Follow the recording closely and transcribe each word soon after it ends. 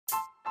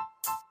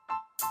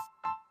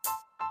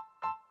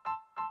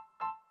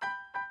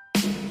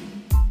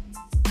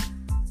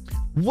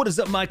What is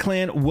up, my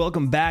clan?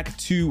 Welcome back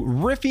to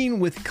Riffing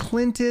with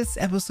Clintus,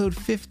 episode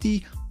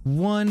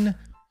 51.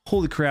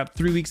 Holy crap,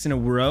 3 weeks in a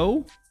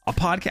row. A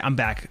podcast. I'm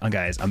back,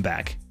 guys. I'm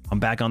back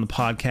on the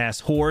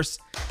podcast horse.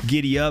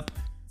 Giddy up.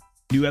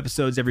 New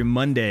episodes every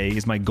Monday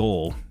is my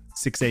goal.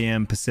 6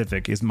 a.m.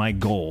 Pacific is my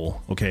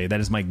goal. Okay, that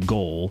is my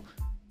goal.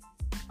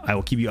 I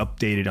will keep you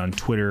updated on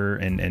Twitter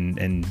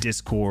and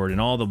Discord and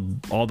all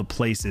the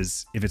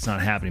places if it's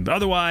not happening. But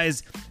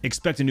otherwise,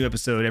 expect a new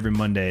episode every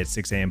Monday at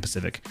 6 a.m.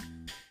 Pacific.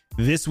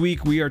 This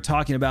week we are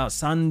talking about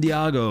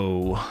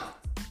Santiago,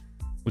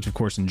 which of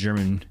course in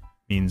German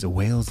means a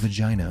whale's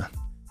vagina.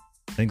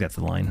 I think that's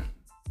the line.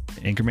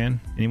 Anchorman?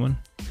 Anyone?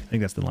 I think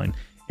that's the line.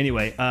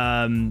 Anyway,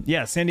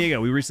 San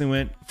Diego. We recently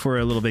went for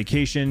a little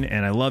vacation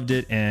and I loved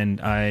it.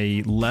 And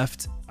I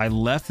left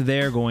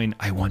there going,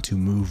 I want to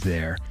move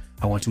there.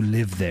 I want to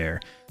live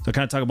there. So I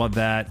kind of talk about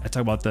that. I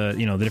talk about the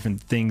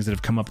different things that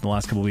have come up in the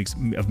last couple of weeks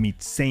of me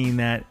saying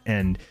that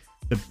and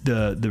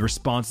the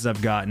responses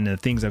I've gotten, the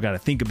things I've got to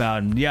think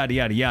about, and yada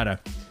yada yada.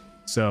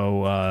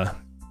 So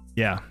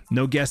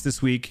no guest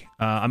this week.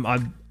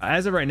 I'm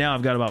as of right now,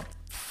 I've got about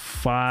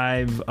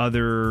 5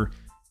 other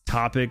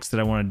topics that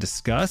I want to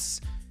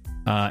discuss,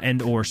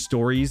 and or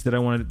stories that I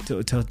want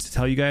to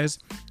tell you guys.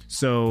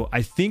 So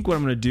I think what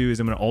I'm going to do is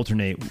I'm going to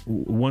alternate.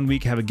 1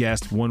 week have a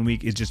guest, 1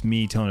 week is just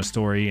me telling a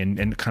story,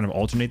 and kind of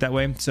alternate that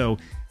way. So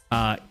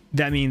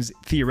that means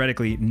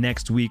theoretically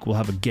next week we'll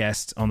have a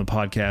guest on the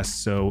podcast.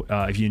 So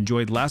if you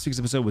enjoyed last week's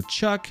episode with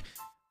Chuck,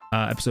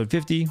 episode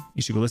 50,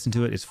 you should go listen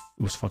to it. It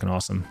was fucking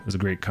awesome. It was a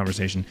great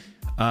conversation.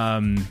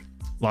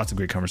 Lots of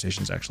great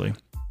conversations, actually.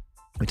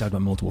 We talked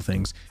about multiple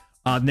things.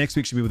 Next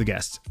week should be with a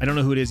guest. I don't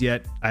know who it is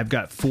yet. I've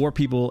got 4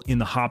 people in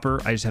the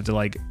hopper. I just have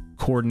to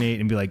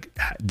coordinate and be like,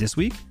 this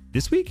week,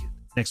 next week.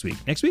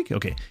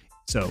 Okay.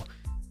 So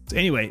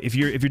anyway, if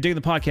you're digging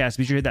the podcast,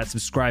 be sure to hit that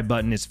subscribe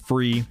button. It's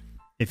free.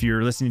 If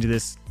you're listening to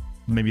this,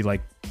 maybe I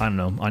don't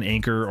know, on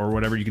Anchor or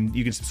whatever, you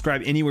can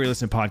subscribe anywhere you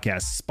listen to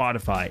podcasts,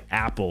 Spotify,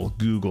 Apple,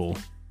 Google,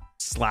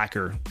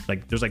 Slacker.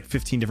 There's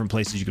 15 different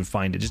places you can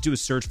find it. Just do a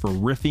search for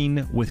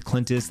Riffing with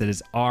Clintus. That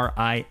is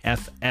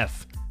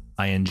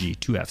RIFFING,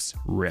 2 F's,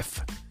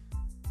 riff.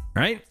 All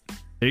right,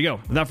 there you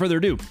go. Without further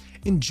ado,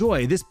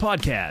 enjoy this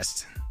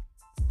podcast.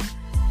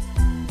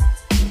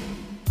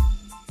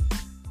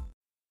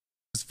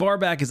 As far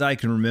back as I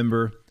can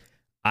remember,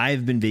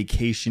 I've been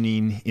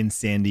vacationing in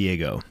San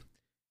Diego.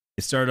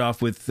 It started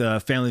off with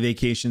family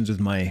vacations with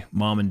my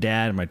mom and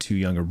dad and my 2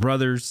 younger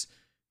brothers,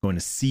 going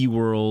to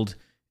SeaWorld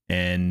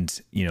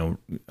and,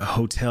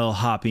 hotel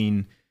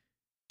hopping,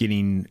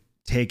 getting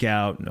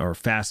takeout or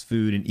fast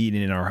food and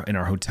eating in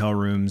our hotel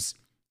rooms,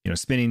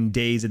 spending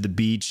days at the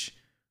beach,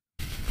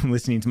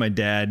 listening to my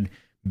dad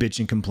bitch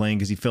and complain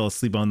because he fell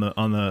asleep on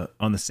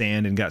the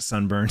sand and got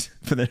sunburned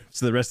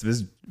so the rest of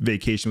his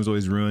vacation was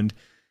always ruined.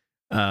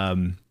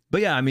 But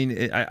yeah, I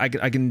mean,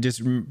 I can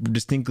just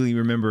distinctly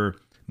remember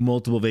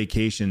multiple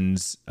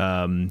vacations,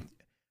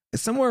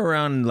 somewhere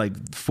around 4th,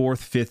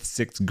 5th,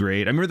 6th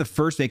grade. I remember the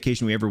first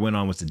vacation we ever went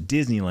on was to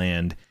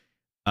Disneyland.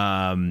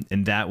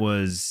 And that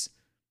was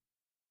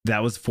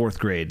 4th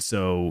grade.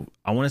 So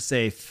I want to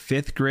say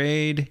 5th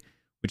grade,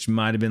 which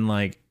might've been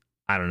I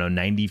don't know,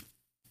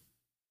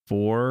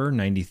 94,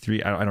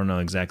 93. I don't know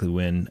exactly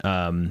when.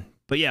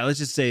 But yeah, let's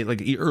just say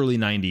early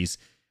 90s,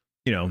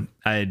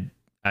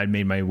 I'd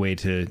made my way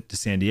to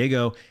San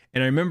Diego.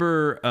 And I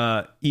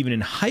remember even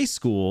in high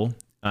school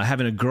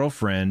having a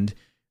girlfriend.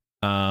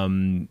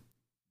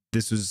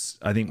 This was,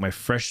 I think, my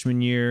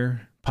freshman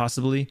year,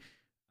 possibly.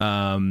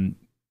 And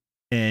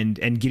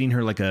getting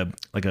her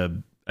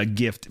a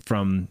gift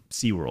from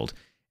SeaWorld.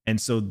 And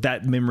so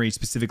that memory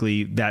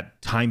specifically,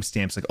 that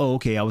timestamps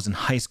okay, I was in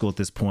high school at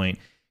this point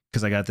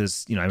because I got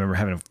this, I remember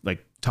having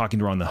talking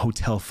to her on the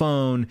hotel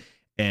phone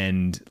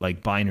and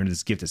buying her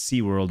this gift at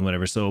SeaWorld and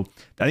whatever. So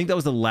I think that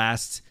was the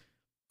last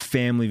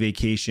family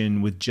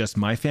vacation with just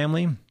my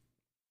family.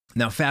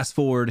 Now, fast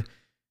forward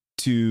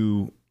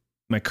to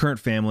my current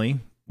family,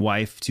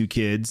 wife, 2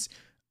 kids.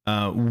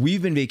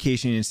 We've been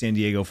vacationing in San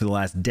Diego for the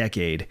last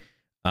decade.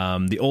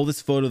 The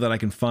oldest photo that I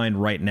can find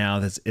right now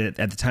that's at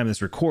the time of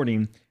this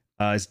recording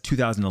is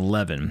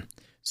 2011.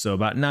 So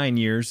about 9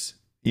 years,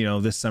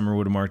 this summer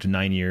would have marked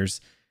 9 years.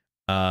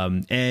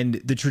 And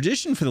the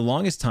tradition for the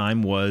longest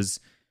time was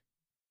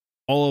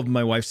all of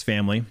my wife's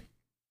family,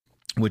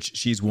 which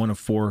she's one of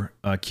 4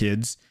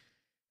 kids,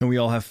 and we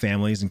all have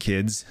families and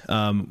kids.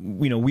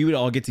 We would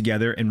all get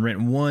together and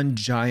rent one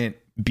giant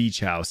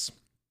beach house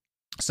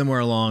somewhere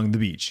along the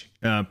beach.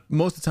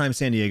 Most of the time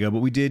San Diego,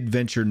 but we did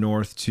venture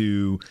north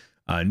to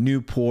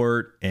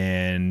Newport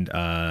and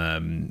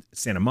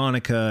Santa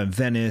Monica,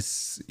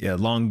 Venice,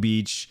 Long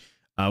Beach.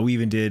 We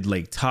even did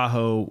Lake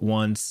Tahoe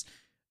once.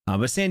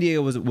 But San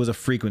Diego was a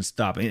frequent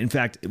stop. In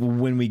fact,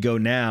 when we go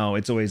now,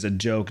 it's always a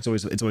joke.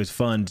 It's always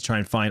fun to try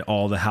and find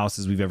all the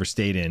houses we've ever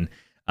stayed in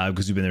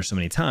because we've been there so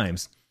many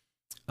times.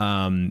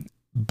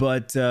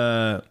 But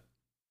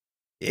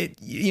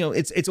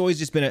it's always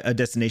just been a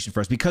destination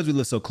for us because we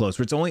live so close.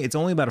 It's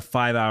only about a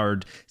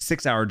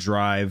 6-hour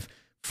drive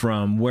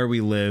from where we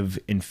live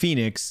in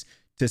Phoenix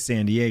to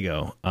San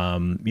Diego.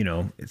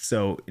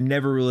 So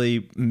never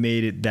really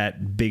made it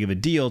that big of a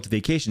deal to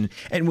vacation.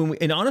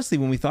 And honestly,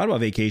 when we thought about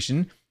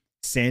vacation,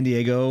 San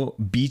Diego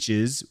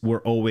beaches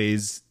were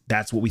always,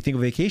 that's what we think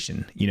of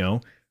vacation.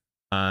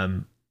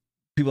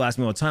 People ask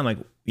me all the time, like,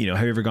 have you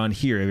ever gone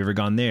here? Have you ever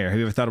gone there? Have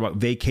you ever thought about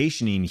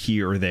vacationing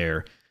here or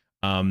there?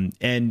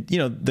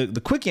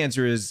 The quick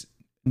answer is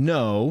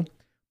no,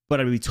 but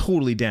I'd be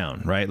totally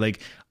down, right? Like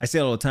I say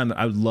all the time that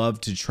I would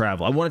love to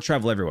travel. I want to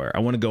travel everywhere. I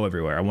want to go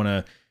everywhere. I want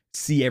to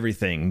see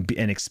everything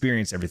and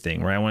experience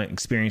everything, right? I want to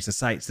experience the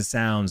sights, the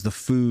sounds, the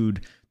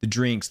food, the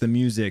drinks, the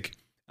music.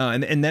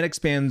 And that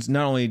expands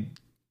not only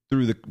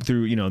through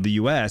the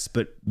US,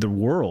 but the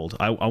world.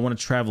 I want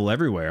to travel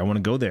everywhere. I want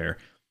to go there.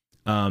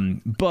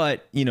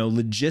 But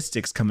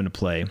logistics come into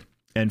play.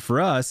 And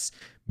for us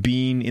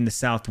being in the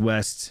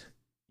Southwest,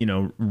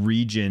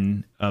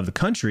 region of the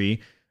country,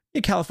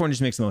 California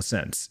just makes the most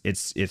sense.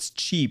 It's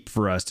cheap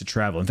for us to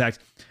travel. In fact,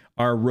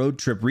 our road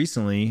trip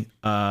recently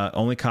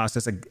only cost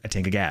us a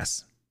tank of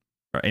gas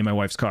in my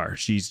wife's car.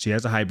 She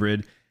has a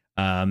hybrid,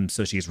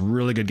 so she gets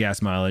really good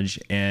gas mileage,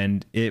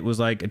 and it was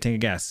like a tank of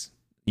gas.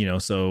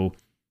 So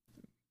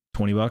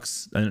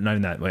 $20, not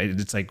even that.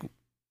 It's like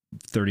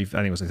 30. I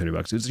think it was like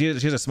 $30.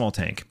 She has a small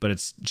tank, but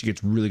she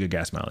gets really good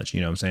gas mileage.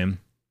 You know what I'm saying?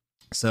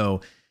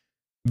 So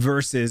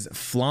versus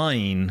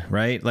flying,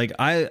 right? Like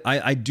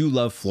I do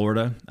love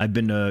Florida. I've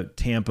been to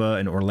Tampa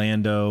and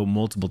Orlando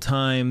multiple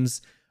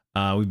times.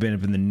 We've been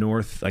up in the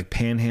north, like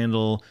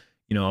Panhandle,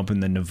 up in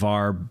the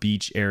Navarre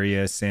Beach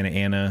area, Santa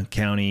Ana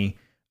County.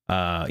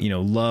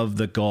 Love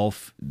the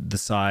Gulf, the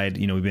side.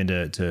 We've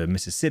been to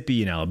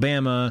Mississippi and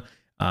Alabama.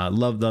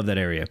 Love that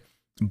area.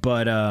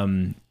 But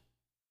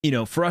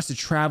for us to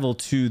travel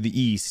to the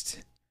east,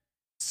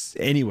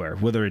 anywhere,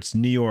 whether it's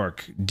New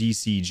York,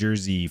 DC,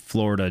 Jersey,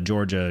 Florida,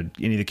 Georgia,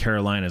 any of the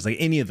Carolinas, like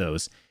any of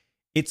those,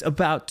 it's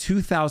about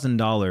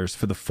 $2,000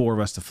 for the four of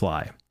us to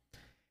fly.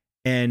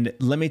 And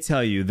let me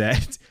tell you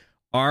that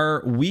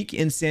our week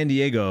in San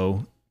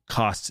Diego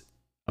cost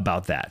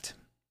about that.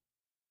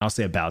 I'll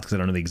say about because I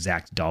don't know the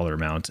exact dollar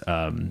amount.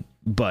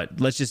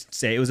 But let's just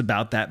say it was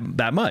about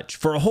that much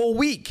for a whole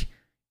week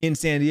in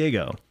San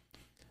Diego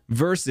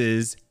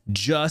versus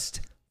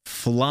just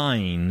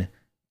flying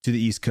to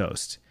the East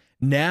Coast.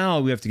 Now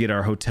we have to get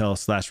our hotel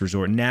 /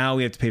 resort. Now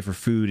we have to pay for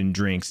food and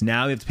drinks.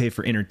 Now we have to pay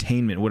for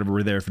entertainment, whatever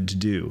we're there to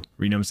do.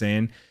 You know what I'm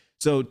saying?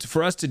 So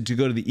for us to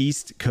go to the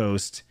East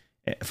Coast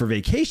for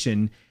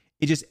vacation,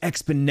 it just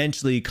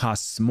exponentially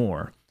costs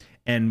more.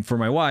 And for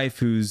my wife,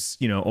 who's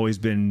always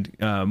been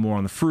more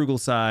on the frugal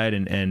side,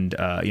 and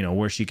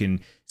where she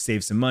can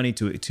save some money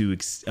to what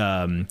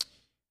do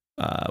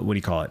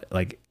you call it?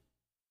 Like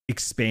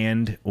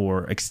expand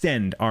or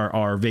extend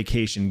our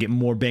vacation, get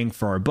more bang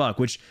for our buck,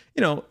 which,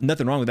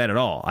 nothing wrong with that at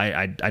all.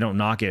 I don't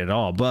knock it at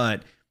all,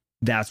 but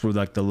that's where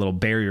like the little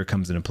barrier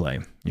comes into play.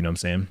 You know what I'm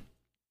saying?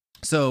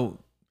 So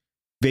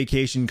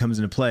vacation comes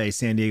into play.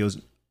 San Diego's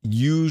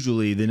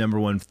usually the number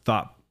one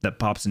thought that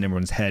pops in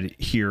everyone's head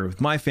here with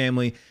my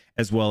family,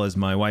 as well as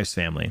my wife's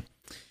family.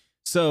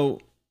 So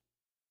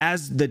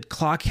as the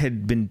clock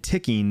had been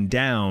ticking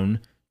down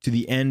to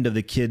the end of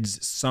the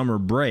kids' summer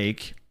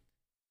break,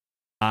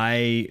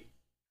 I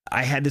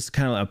had this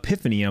kind of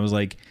epiphany. I was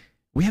like,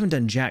 we haven't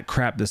done jack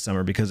crap this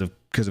summer because of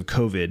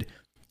COVID.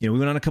 We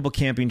went on a couple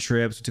camping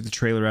trips. We took the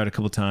trailer out a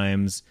couple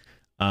times.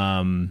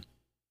 But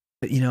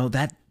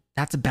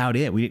that's about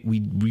it. We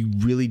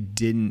really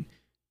didn't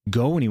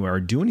go anywhere or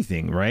do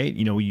anything, right?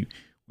 We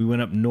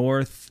went up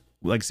north,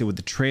 like I said, with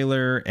the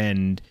trailer,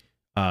 and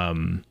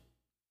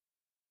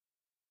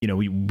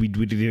we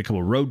did a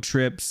couple road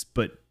trips,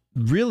 but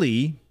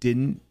really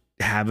didn't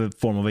have a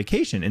formal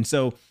vacation. And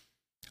so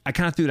I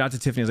kind of threw it out to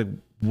Tiffany. I was like,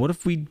 what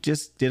if we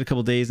just did a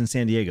couple days in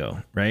San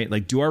Diego, right?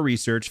 Like do our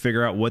research,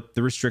 figure out what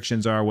the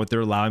restrictions are, what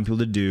they're allowing people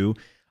to do.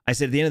 I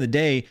said, at the end of the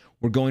day,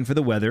 we're going for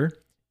the weather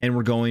and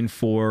we're going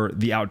for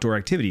the outdoor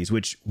activities,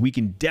 which we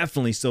can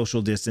definitely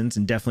social distance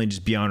and definitely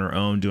just be on our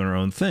own, doing our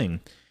own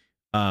thing.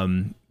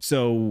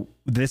 So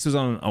this was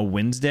on a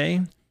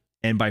Wednesday,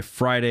 and by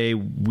Friday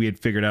we had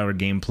figured out our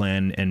game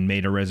plan and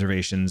made our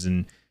reservations,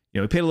 and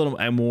we paid a little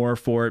more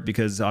for it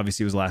because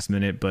obviously it was last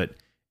minute, but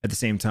at the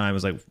same time, it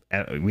was like,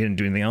 we didn't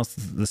do anything else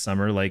this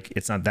summer. Like,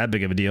 it's not that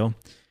big of a deal.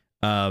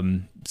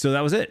 So that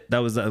was it. That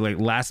was like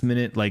last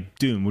minute, like,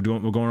 doom. We're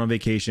going on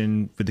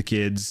vacation with the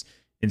kids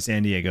in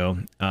San Diego.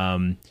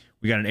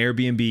 We got an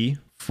Airbnb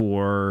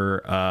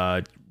for,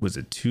 was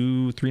it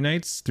 3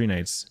 nights? 3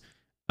 nights.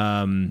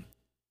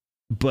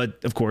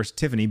 But of course,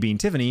 Tiffany, being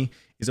Tiffany,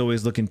 is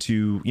always looking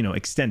to,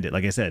 extend it.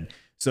 Like I said,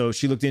 so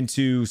she looked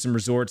into some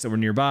resorts that were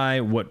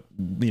nearby,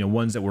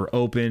 ones that were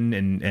open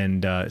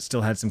and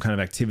still had some kind of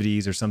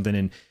activities or something.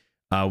 And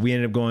we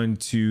ended up going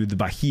to the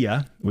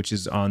Bahia, which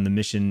is on the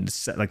Mission,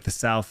 like the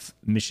South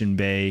Mission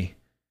Bay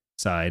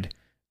side.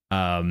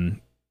 What's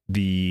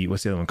the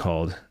other one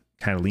called?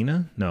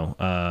 Catalina? No.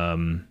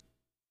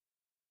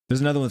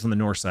 There's another one on the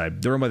north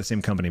side. They're owned by the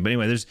same company. But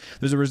anyway,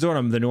 there's a resort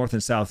on the north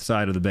and south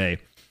side of the bay.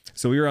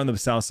 So we were on the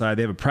south side.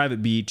 They have a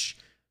private beach.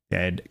 They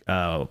had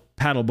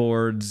paddle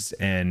boards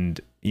and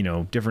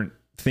different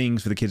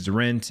things for the kids to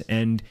rent.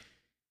 And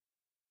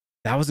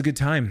that was a good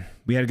time.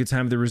 We had a good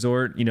time at the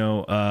resort.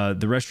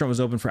 The restaurant was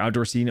open for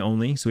outdoor seating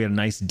only. So we had a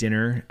nice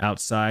dinner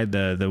outside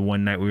the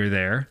one night we were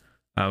there.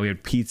 We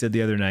had pizza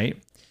the other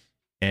night.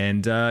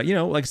 And,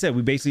 like I said,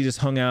 we basically just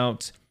hung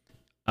out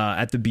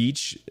at the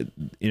beach,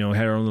 had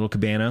our own little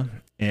cabana,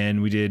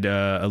 and we did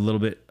a little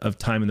bit of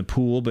time in the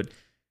pool. But,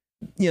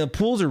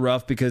 pools are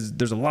rough because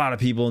there's a lot of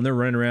people and they're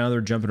running around,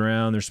 they're jumping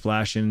around, they're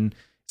splashing.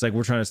 It's like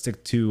we're trying to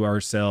stick to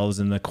ourselves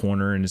in the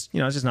corner, and it's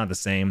just not the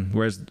same.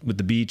 Whereas with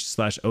the beach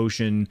 /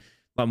 ocean,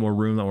 a lot more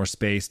room, a lot more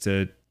space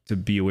to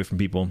be away from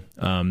people.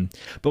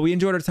 But we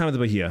enjoyed our time at the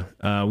Bahia.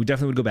 We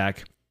definitely would go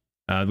back.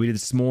 We did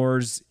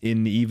s'mores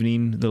in the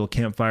evening, little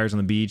campfires on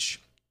the beach,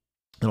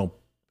 little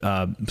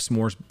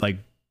s'mores, like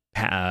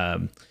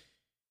what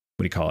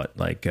do you call it?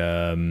 Like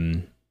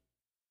little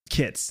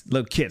kits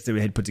that we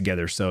had put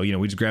together. So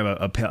we just grab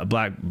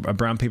a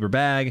brown paper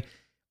bag,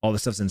 all the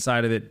stuff's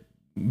inside of it.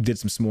 Did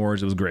some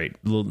s'mores. It was great.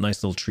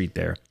 Nice little treat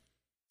there.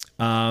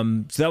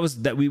 So that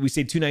was that. We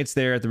stayed 2 nights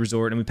there at the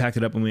resort, and we packed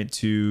it up and went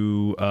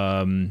to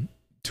our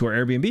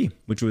Airbnb,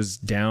 which was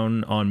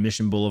down on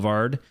Mission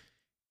Boulevard,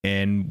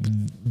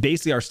 and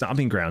basically our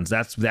stomping grounds.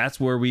 That's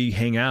where we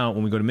hang out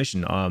when we go to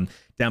Mission.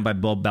 Down by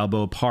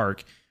Balboa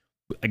Park.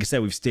 Like I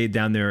said, we've stayed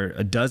down there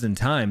a dozen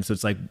times, so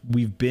it's like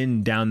we've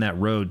been down that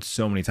road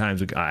so many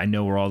times. I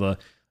know where all the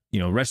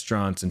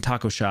restaurants and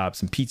taco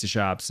shops and pizza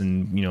shops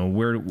and,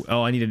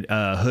 I need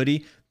a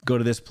hoodie, go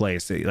to this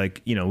place.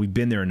 Like, we've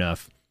been there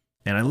enough,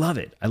 and I love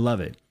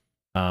it.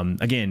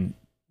 Again,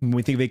 when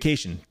we think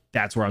vacation,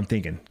 that's where I'm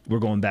thinking we're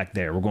going back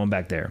there.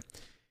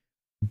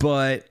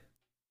 But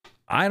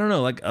I don't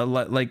know,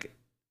 like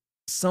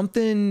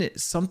something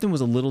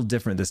was a little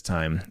different this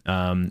time.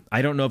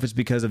 I don't know if it's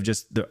because of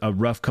just a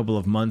rough couple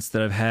of months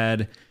that I've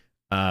had,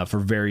 for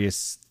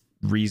various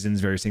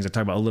reasons, various things I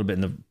talked about a little bit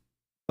in the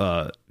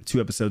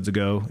 2 episodes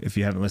ago. If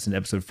you haven't listened to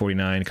episode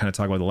 49, kind of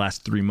talk about the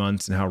last 3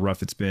 months and how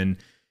rough it's been.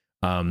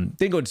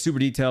 Didn't go into super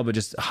detail, but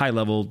just high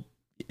level.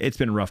 It's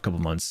been a rough couple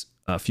months,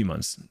 a few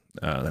months.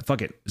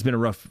 Fuck it. It's been a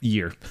rough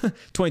year.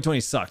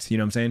 2020 sucked. You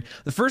know what I'm saying?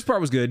 The first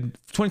part was good.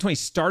 2020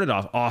 started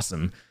off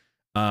awesome.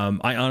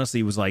 I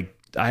honestly was like,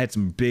 I had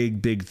some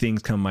big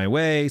things come my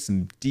way,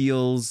 some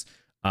deals,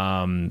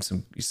 some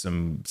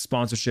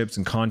sponsorships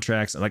and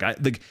contracts. Like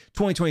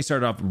 2020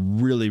 started off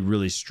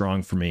really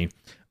strong for me.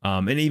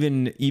 And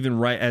even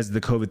right as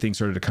the COVID thing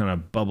started to kind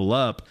of bubble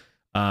up,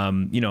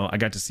 I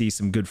got to see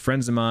some good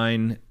friends of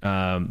mine.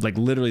 Like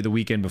literally the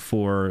weekend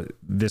before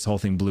this whole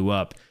thing blew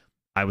up,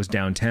 I was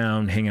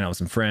downtown hanging out with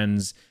some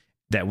friends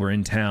that were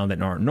in town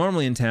that aren't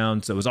normally in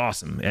town. So it was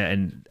awesome.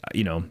 And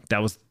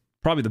that was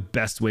probably the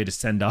best way to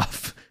send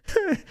off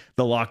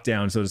the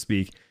lockdown, so to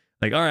speak.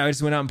 Like, all right, I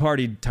just went out and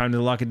partied, time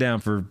to lock it down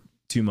for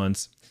 2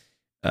 months,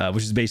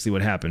 which is basically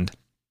what happened.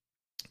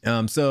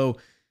 So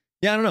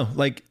yeah, I don't know,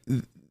 like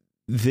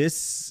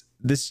this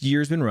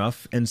year's been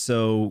rough. And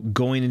so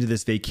going into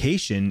this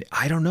vacation,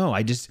 I don't know.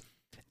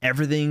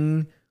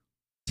 Everything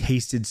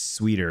tasted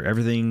sweeter.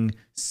 Everything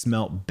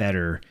smelt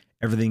better.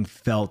 Everything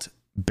felt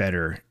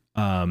better.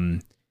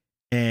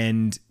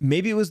 And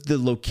maybe it was the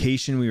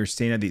location we were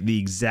staying at, the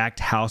exact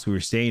house we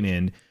were staying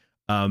in,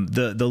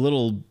 the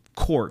little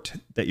court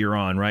that you're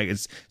on, right?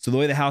 So the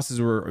way the houses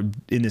were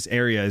in this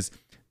area is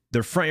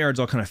their front yards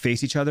all kind of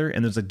face each other,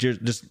 and there's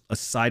just a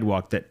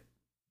sidewalk that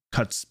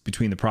cuts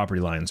between the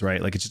property lines,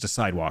 right? Like it's just a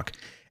sidewalk,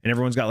 and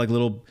everyone's got like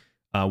little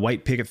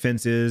white picket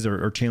fences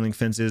or chain link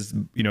fences,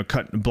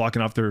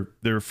 blocking off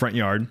their front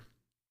yard.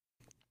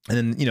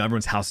 And then,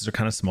 everyone's houses are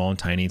kind of small and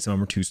tiny. Some of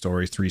them are 2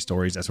 stories, 3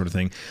 stories, that sort of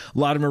thing. A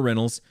lot of them are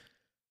rentals.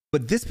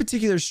 But this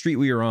particular street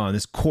we were on,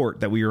 this court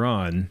that we were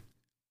on,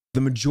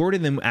 the majority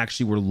of them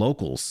actually were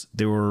locals.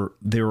 They were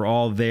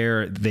all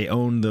there. They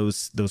owned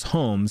those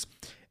homes.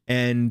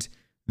 And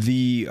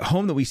the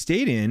home that we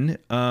stayed in,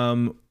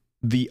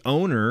 the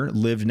owner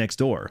lived next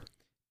door,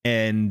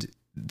 and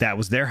that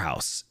was their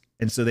house.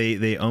 And so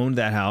they owned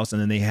that house,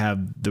 and then they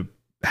have the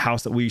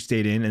house that we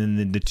stayed in, and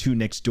then the 2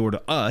 next door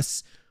to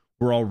us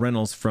were all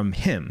rentals from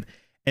him.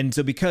 And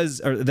so because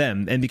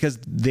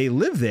they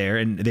live there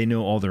and they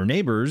know all their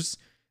neighbors,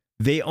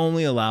 they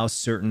only allow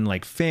certain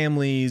like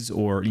families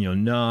or,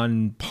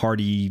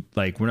 non-party,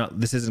 like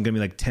this isn't going to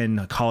be like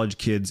 10 college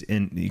kids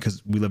in,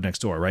 because we live next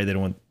door, right? They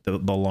don't want the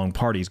long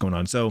parties going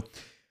on. So,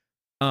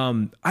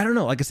 I don't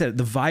know. Like I said,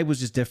 the vibe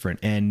was just different.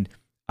 And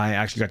I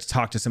actually got to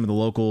talk to some of the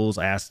locals.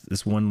 I asked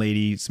this one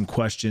lady some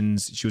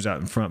questions. She was out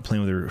in front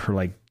playing with her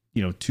like,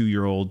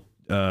 2-year-old,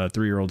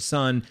 3-year-old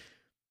son.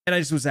 And I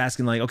just was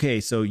asking like,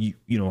 okay, so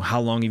how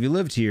long have you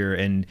lived here?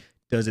 And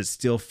does it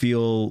still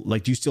feel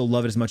like, do you still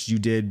love it as much as you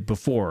did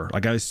before?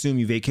 Like, I assume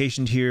you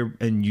vacationed here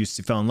and you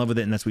fell in love with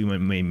it, and that's what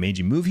made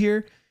you move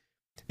here.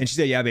 And she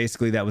said, yeah,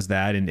 basically that was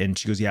that. And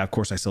she goes, yeah, of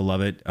course I still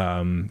love it.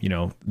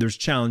 There's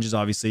challenges,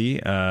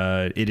 obviously.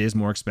 It is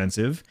more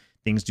expensive.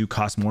 Things do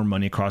cost more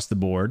money across the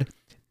board.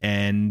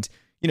 And,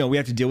 we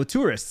have to deal with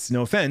tourists.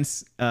 No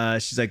offense.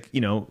 She's like,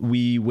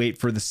 we wait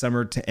for the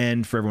summer to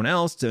end for everyone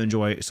else to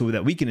enjoy, so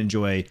that we can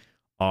enjoy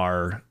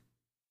our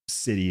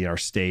city, our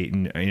state,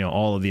 and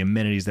all of the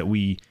amenities that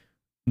we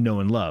know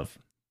and love.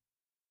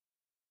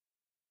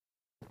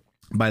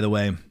 By the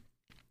way,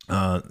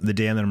 the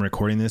day that I'm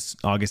recording this,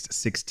 August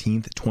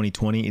 16th,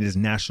 2020, it is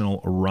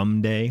National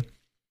Rum Day.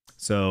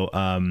 So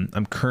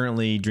I'm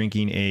currently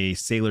drinking a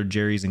Sailor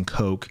Jerry's and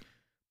Coke,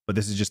 but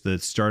this is just the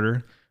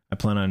starter. I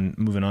plan on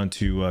moving on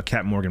to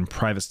Captain Morgan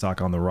Private Stock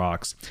on the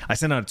rocks. I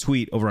sent out a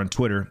tweet over on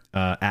Twitter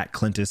at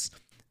Clintus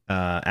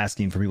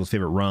asking for people's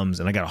favorite rums,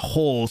 and I got a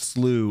whole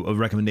slew of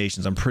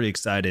recommendations. I'm pretty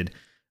excited.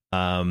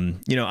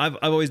 I've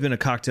always been a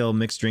cocktail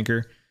mixed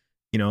drinker.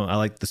 I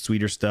like the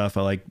sweeter stuff.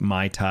 I like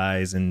Mai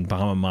Tais and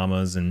Bahama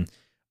Mamas, and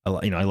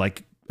I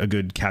like a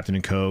good Captain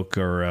and Coke,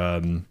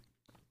 or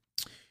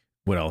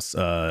what else?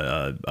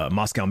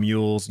 Moscow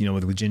Mules,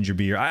 with ginger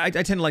beer. I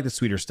tend to like the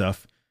sweeter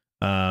stuff.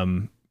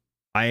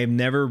 I have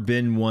never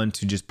been one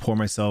to just pour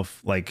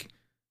myself like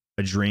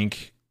a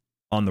drink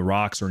on the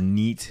rocks or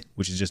neat,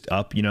 which is just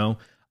up,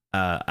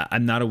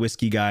 I'm not a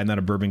whiskey guy. I'm not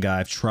a bourbon guy.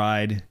 I've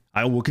tried.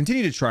 I will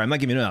continue to try. I'm not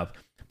giving up,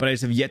 but I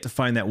just have yet to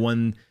find that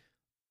one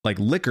like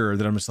liquor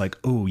that I'm just like,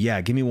 oh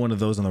yeah, give me one of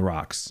those on the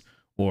rocks,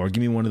 or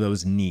give me one of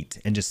those neat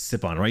and just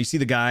sip on, right? You see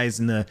the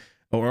guys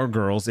or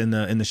girls in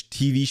the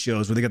TV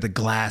shows where they got the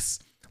glass,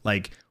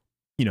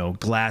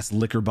 glass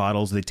liquor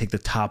bottles. They take the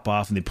top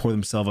off and they pour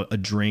themselves a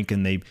drink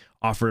and they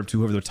offer it up to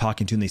whoever they're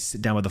talking to, and they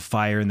sit down by the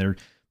fire and they're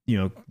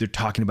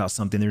talking about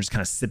something. They're just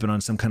kind of sipping on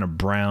some kind of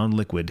brown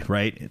liquid,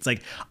 right? It's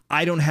like,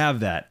 I don't have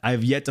that.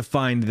 I've yet to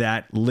find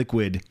that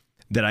liquid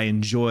that I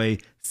enjoy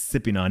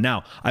sipping on.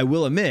 Now, I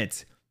will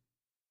admit,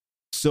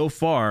 so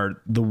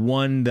far, the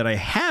one that I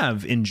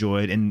have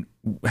enjoyed and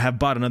have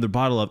bought another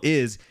bottle of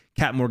is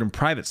Captain Morgan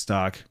Private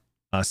Stock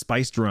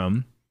spiced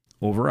rum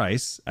over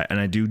ice, and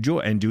I do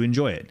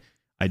enjoy it.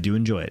 I do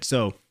enjoy it.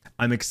 So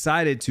I'm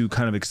excited to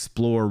kind of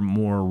explore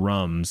more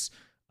rums.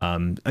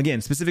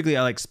 Again, specifically,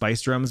 I like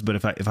spiced rums, but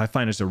if I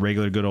find just a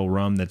regular good old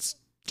rum that's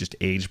just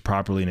aged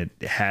properly and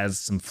it has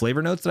some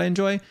flavor notes that I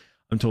enjoy,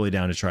 I'm totally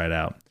down to try it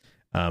out.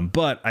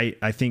 But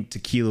I think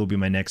tequila will be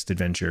my next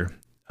adventure.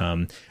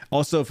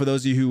 Also, for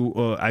those of you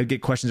who I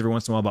get questions every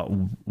once in a while about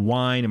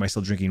wine. Am I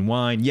still drinking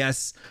wine?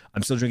 Yes,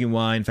 I'm still drinking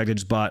wine. In fact, I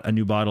just bought a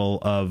new bottle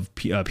of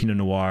Pinot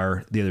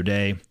Noir the other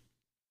day.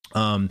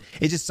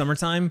 It's just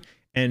summertime,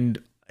 and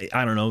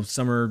I don't know,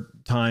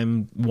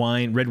 summertime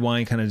wine, red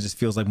wine kind of just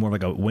feels like more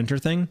like a winter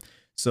thing.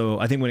 So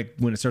I think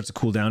when it starts to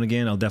cool down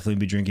again, I'll definitely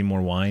be drinking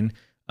more wine.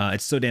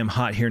 It's so damn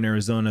hot here in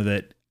Arizona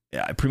that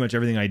pretty much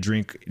everything I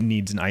drink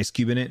needs an ice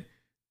cube in it.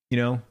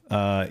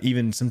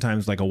 Even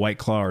sometimes like a White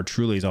Claw or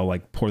Truly's, I'll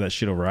like pour that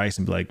shit over ice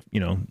and be like,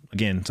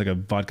 again, it's like a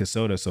vodka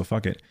soda, so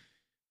fuck it.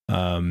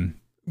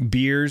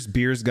 Beers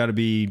got to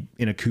be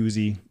in a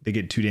koozie. They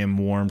get too damn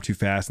warm too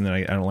fast, and then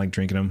I don't like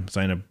drinking them,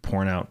 so I end up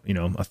pouring out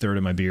a third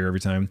of my beer every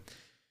time.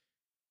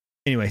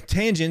 Anyway,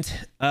 tangent.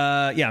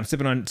 I'm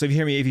sipping on. So if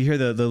you hear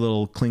the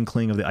little cling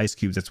cling of the ice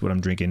cubes, that's what I'm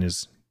drinking,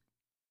 is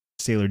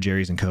Sailor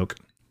Jerry's and Coke.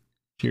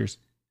 Cheers.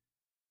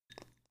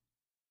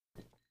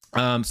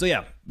 San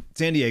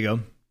Diego.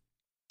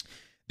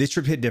 This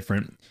trip hit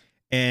different,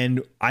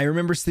 and I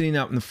remember sitting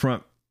out in the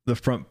front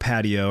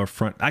patio, or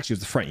actually it was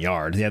the front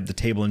yard. They have the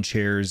table and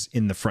chairs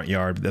in the front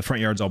yard. The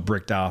front yard's all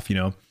bricked off,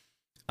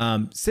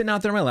 sitting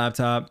out there on my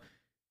laptop,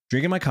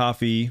 drinking my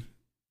coffee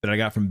that I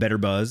got from Better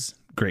Buzz,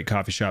 great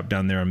coffee shop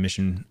down there on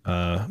Mission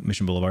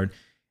Boulevard,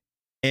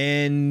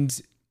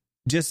 and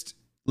just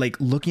like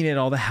looking at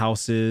all the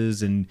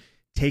houses and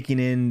taking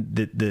in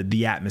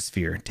the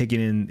atmosphere,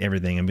 taking in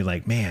everything, and be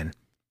like, man,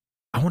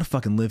 I want to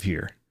fucking live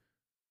here.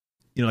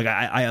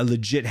 I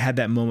legit had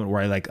that moment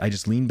where I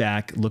just leaned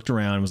back, looked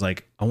around, and was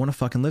like, I want to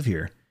fucking live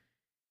here.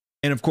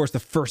 And of course, the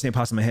first thing that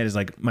pops in my head is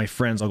like my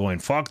friends all going,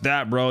 fuck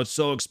that, bro. It's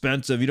so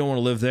expensive. You don't want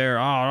to live there.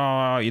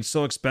 Oh, it's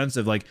so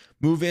expensive. Like,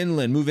 move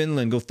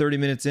inland, go 30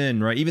 minutes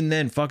in, right? Even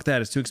then, fuck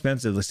that. It's too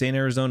expensive. Let's stay in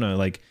Arizona.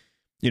 Like,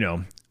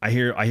 I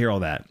hear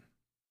all that.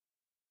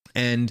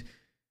 And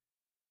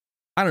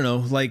I don't know,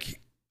 like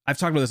I've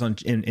talked about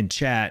this in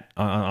chat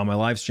on my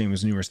live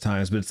streams numerous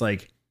times, but it's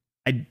like,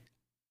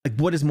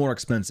 what is more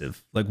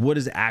expensive? Like, what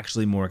is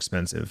actually more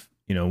expensive?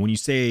 When you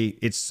say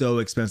it's so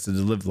expensive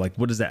to live, like,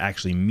 what does that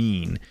actually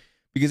mean?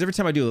 Because every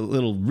time I do a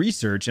little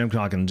research, and I'm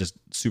talking just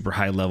super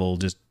high level,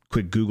 just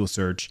quick Google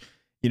search,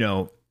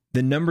 the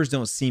numbers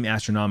don't seem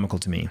astronomical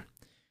to me.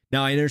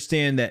 Now, I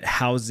understand that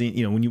housing,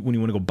 when you want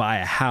to go buy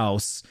a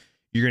house,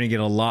 you're going to get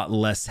a lot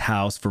less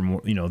house for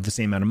more, the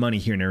same amount of money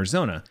here in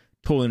Arizona.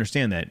 Totally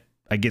understand that.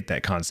 I get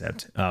that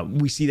concept.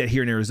 We see that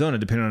here in Arizona,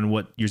 depending on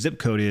what your zip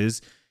code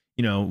is.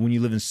 When you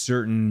live in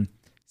certain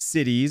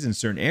cities and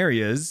certain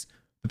areas,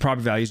 the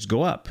property values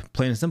go up,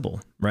 plain and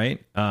simple,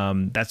 right?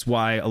 That's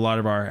why a lot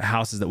of our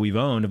houses that we've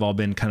owned have all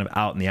been kind of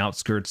out in the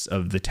outskirts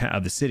of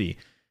the city.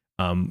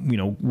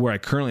 Where I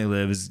currently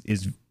live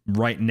is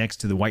right next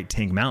to the White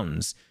Tank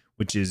Mountains,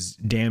 which is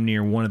damn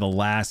near one of the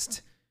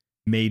last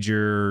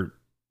major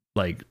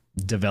like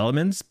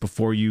developments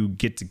before you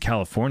get to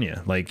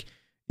California. Like,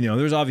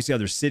 there's obviously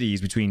other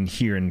cities between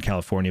here and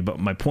California, but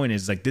my point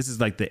is like, this is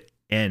like the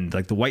end.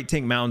 Like the White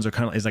Tank Mountains are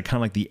kind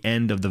of like the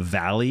end of the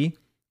valley,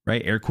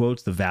 right? Air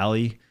quotes, the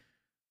valley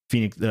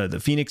Phoenix, the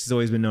Phoenix has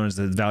always been known as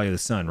the Valley of the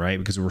Sun, right?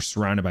 Because we're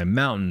surrounded by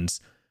mountains.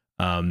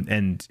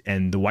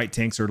 And the white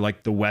tanks are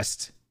like the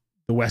West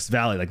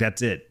Valley. Like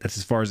that's it. That's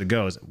as far as it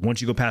goes.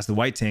 Once you go past the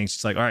white tanks,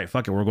 it's like, all right,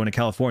 fuck it. We're going to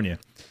California.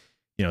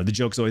 You know, the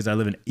joke's always I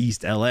live in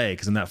East LA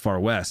because I'm that far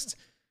west.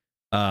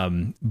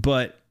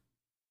 But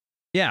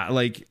yeah,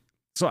 like,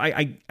 so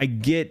I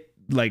get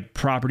like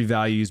property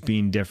values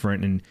being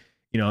different. And,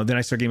 you know, then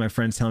I start getting my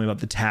friends telling me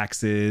about the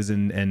taxes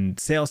and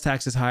sales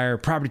taxes higher,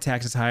 property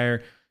taxes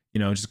higher, you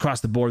know, just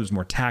across the board, there's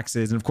more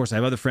taxes. And of course I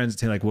have other friends that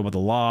say like, what about the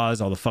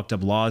laws, all the fucked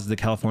up laws that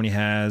California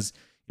has?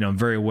 You know, I'm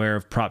very aware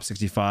of Prop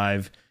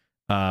 65,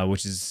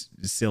 which is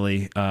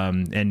silly.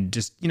 And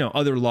just, you know,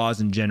 other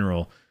laws in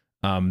general,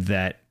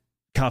 that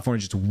California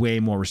is just way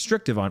more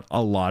restrictive on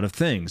a lot of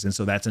things. And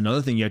so that's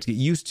another thing you have to get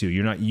used to.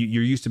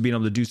 You're used to being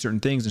able to do certain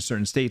things in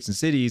certain states and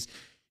cities.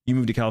 You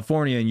move to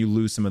California and you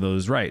lose some of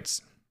those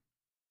rights.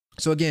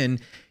 So again,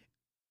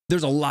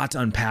 there's a lot to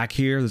unpack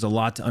here. There's a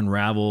lot to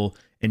unravel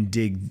and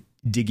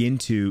dig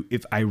into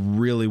if I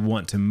really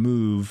want to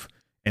move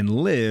and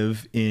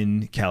live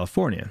in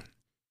California.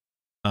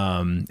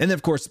 And then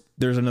of course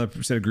there's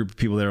another set of group of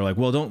people that are like,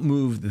 well, don't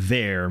move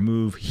there,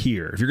 move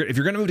here. If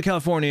you're going to move to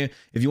California,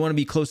 if you want to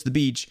be close to the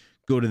beach,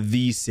 go to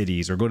these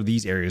cities or go to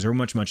these areas, are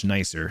much, much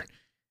nicer.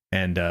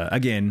 And,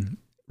 again,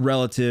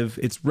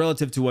 it's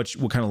relative to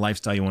what kind of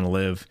lifestyle you want to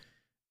live.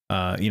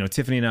 You know,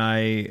 Tiffany and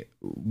I,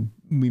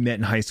 we met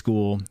in high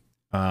school.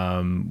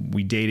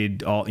 We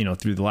dated all, you know,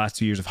 through the last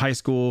 2 years of high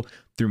school,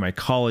 through my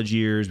college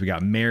years. We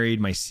got married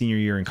my senior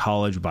year in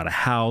college. We bought a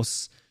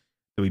house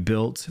that we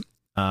built.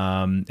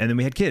 And then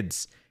we had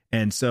kids.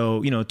 And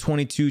so, you know,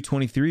 22,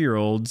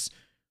 23-year-olds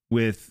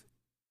with,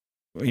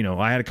 you know,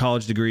 I had a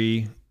college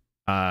degree.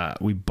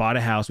 We bought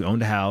a house, we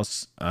owned a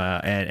house,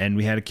 and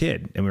we had a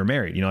kid and we were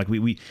married. You know, like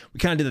we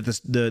kind of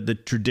did the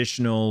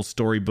traditional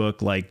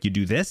storybook, like you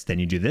do this, then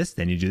you do this,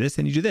 then you do this,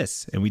 then you do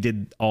this. And we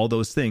did all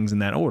those things in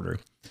that order.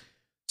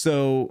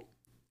 So,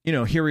 you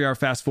know, here we are,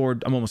 fast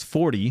forward, I'm almost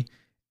 40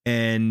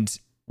 and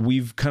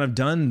we've kind of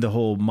done the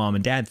whole mom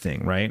and dad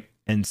thing. Right.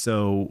 And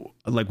so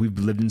like we've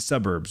lived in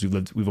suburbs,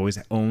 we've always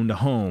owned a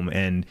home,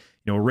 and,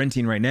 you know, we're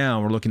renting right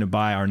now. We're looking to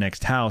buy our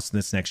next house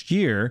this next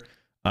year,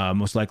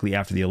 most likely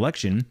after the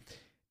election.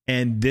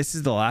 And this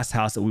is the last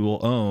house that we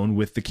will own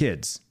with the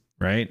kids,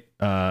 right?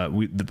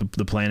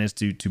 The plan is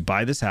to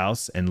buy this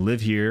house and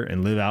live here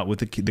and live out with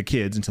the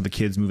kids until the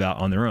kids move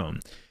out on their own.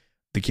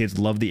 The kids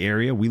love the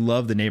area. We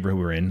love the neighborhood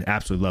we're in.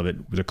 Absolutely love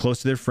it. They're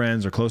close to their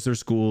friends, they're close to their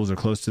schools, they're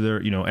close to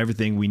their, you know,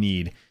 everything we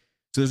need.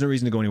 So there's no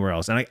reason to go anywhere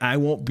else. And I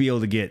won't be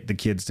able to get the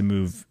kids to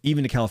move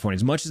even to California.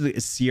 As much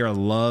as Sierra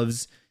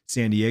loves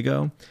San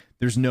Diego,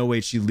 there's no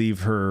way she'd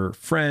leave her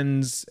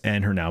friends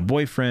and her now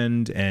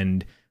boyfriend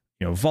and,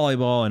 you know,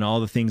 volleyball and all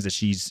the things that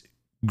she's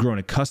grown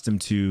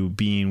accustomed to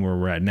being where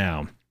we're at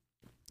now.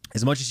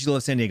 As much as she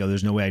loves San Diego,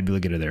 there's no way I'd be able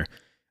to get her there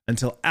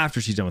until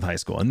after she's done with high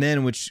school. And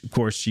then, which of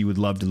course she would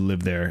love to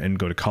live there and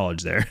go to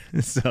college there.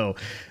 So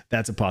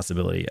that's a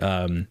possibility.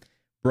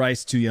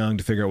 Bryce, too young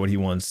to figure out what he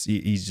wants.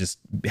 He's just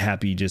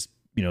happy, just,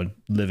 you know,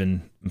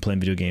 living and playing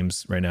video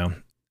games right now.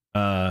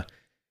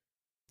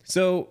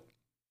 So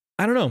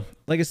I don't know.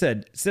 Like I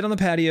said, sit on the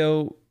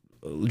patio,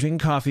 drinking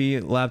coffee,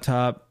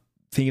 laptop,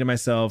 thinking to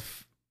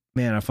myself,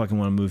 man, I fucking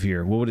want to move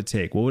here. What would it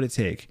take? What would it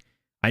take?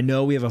 I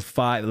know we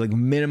have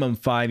minimum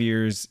 5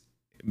 years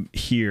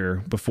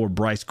here before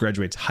Bryce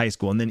graduates high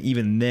school. And then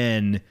even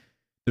then,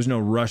 there's no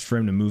rush for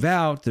him to move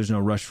out. There's no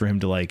rush for him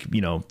to, like,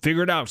 you know,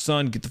 figure it out,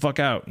 son, get the fuck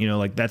out. You know,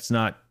 like that's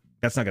not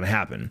going to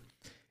happen.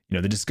 You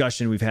know, the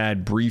discussion we've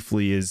had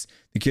briefly is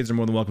the kids are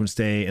more than welcome to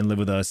stay and live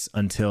with us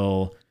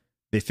until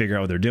they figure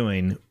out what they're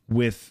doing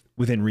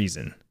within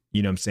reason.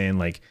 You know what I'm saying?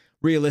 Like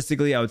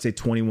realistically, I would say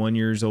 21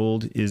 years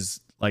old is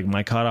like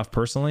my cutoff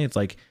personally. It's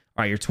like,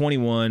 all right, you're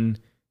 21.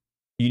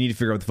 You need to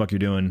figure out what the fuck you're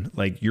doing.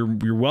 Like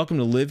you're welcome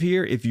to live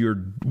here if you're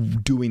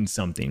doing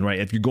something, right?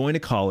 If you're going to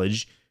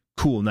college,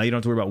 cool. Now you don't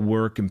have to worry about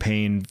work and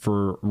paying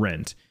for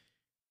rent,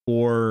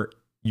 or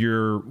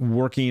you're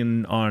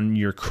working on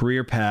your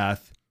career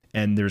path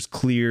and there's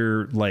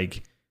clear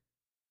like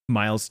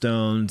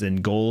milestones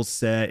and goals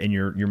set and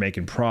you're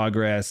making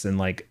progress. And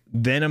like,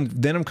 then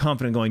I'm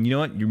confident going, you know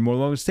what? You're more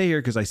welcome to stay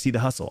here because I see the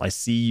hustle. I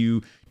see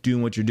you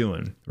doing what you're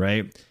doing.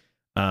 Right.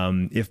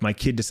 If my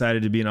kid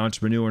decided to be an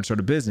entrepreneur and start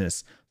a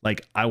business,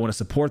 like I want to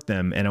support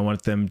them and I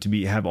want them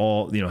to have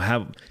all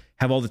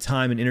the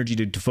time and energy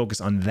to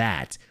focus on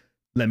that.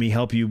 Let me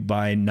help you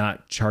by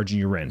not charging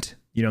your rent.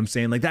 You know what I'm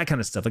saying? Like that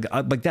kind of stuff.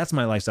 Like that's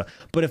my lifestyle.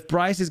 But if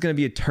Bryce is going to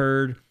be a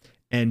turd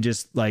and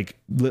just like,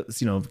 you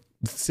know,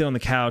 sit on the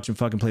couch and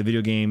fucking play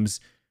video games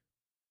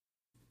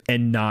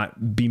and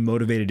not be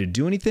motivated to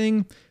do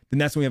anything, then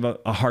that's when we have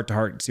a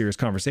heart-to-heart serious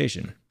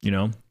conversation, you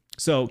know?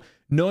 So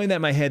knowing that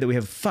in my head that we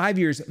have 5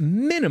 years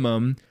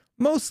minimum,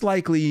 most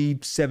likely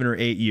 7 or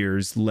 8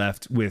 years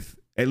left with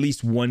at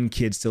least one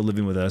kid still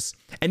living with us.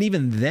 And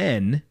even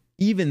then,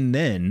 you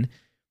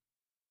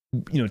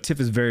know, Tiff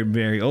is very,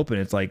 very open.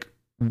 It's like,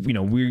 you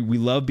know, we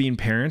love being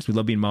parents. We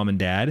love being mom and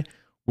dad.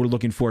 We're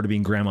looking forward to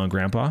being grandma and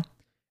grandpa.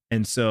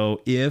 And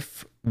so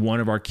if one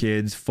of our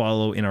kids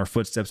follow in our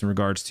footsteps in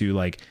regards to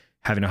like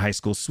having a high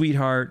school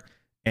sweetheart.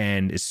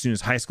 And as soon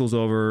as high school's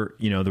over,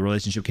 you know, the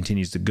relationship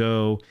continues to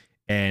go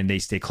and they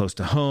stay close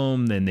to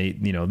home. Then they,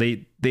 you know,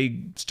 they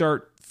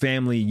start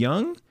family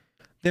young.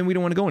 Then we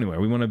don't want to go anywhere.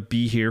 We want to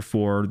be here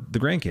for the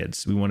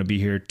grandkids. We want to be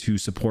here to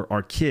support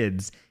our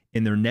kids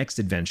in their next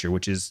adventure,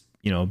 which is,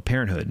 you know,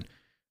 parenthood.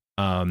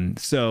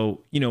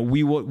 So, you know,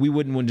 we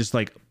wouldn't want to just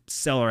like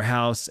sell our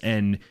house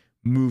and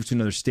move to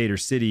another state or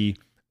city,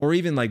 or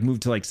even like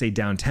move to like, say,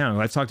 downtown.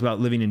 I've talked about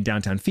living in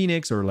downtown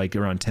Phoenix or like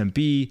around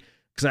Tempe.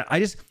 Because I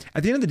just,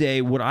 at the end of the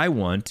day, what I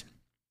want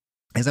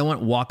is I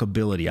want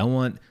walkability. I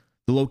want,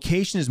 the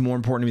location is more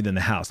important to me than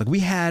the house. Like we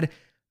had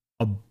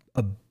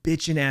a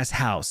bitchin' ass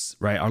house,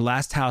 right? Our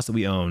last house that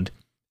we owned,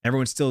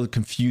 everyone's still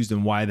confused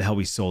on why the hell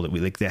we sold it.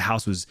 Like the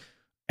house was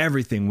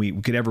everything we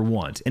could ever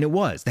want. And it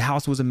was, the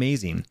house was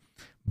amazing.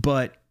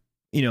 But,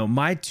 you know,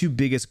 my two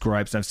biggest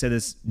gripes, and I've said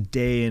this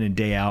day in and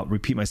day out,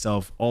 repeat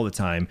myself all the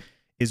time,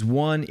 is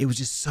one, it was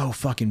just so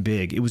fucking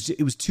big. It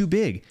was too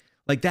big.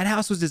 Like that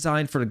house was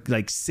designed for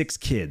like 6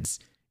 kids,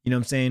 you know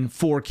what I'm saying?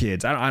 4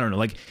 kids. I don't know.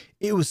 Like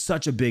it was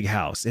such a big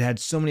house. It had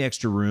so many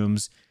extra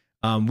rooms.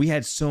 We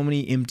had so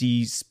many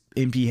empty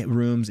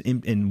rooms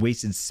and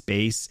wasted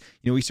space.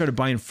 You know, we started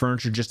buying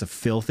furniture just to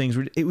fill things.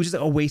 It was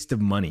just a waste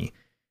of money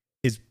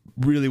is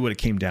really what it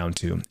came down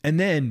to. And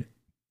then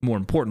more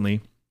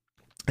importantly,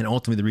 and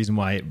ultimately the reason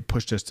why it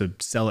pushed us to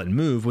sell it and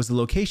move was the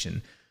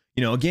location.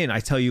 You know, again, I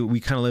tell you, we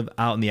kind of live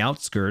out in the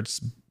outskirts,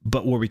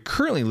 but where we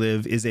currently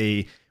live is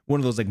one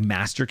of those like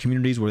master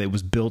communities where it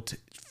was built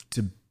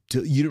to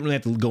you don't really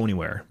have to go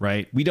anywhere,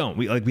 right? We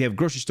have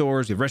grocery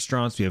stores, we have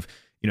restaurants, we have,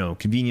 you know,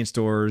 convenience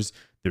stores,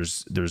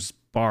 there's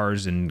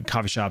bars and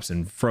coffee shops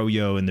and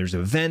froyo, and there's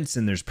events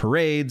and there's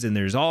parades and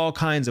there's all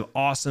kinds of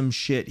awesome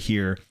shit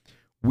here.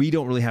 We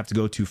don't really have to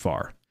go too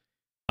far.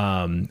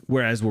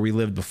 Whereas where we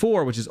lived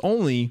before, which is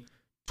only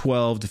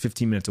 12 to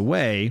 15 minutes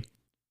away,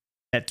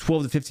 that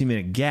 12 to 15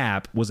 minute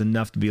gap was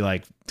enough to be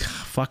like,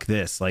 fuck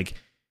this. Like,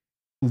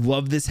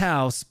 love this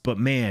house, but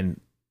man,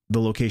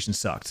 the location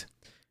sucked.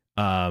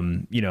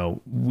 You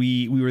know,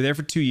 we were there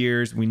for 2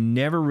 years. We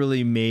never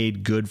really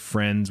made good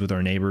friends with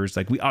our neighbors.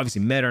 Like we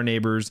obviously met our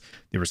neighbors.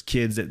 There was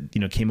kids that,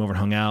 you know, came over and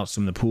hung out,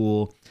 swim in the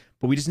pool,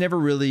 but we just never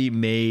really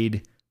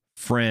made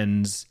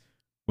friends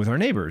with our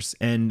neighbors.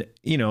 And,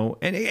 you know,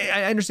 and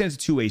I understand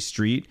it's a 2-way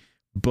street,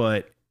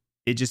 but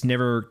it just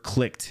never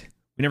clicked.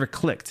 We never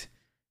clicked.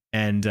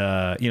 And,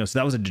 you know, so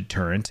that was a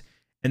deterrent.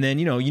 And then,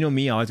 you know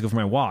me, I like to go for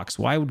my walks.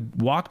 Well, I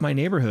would walk my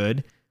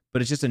neighborhood,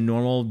 but it's just a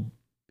normal,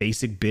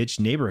 basic bitch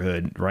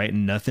neighborhood, right?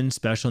 Nothing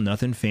special,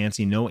 nothing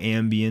fancy, no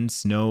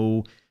ambience,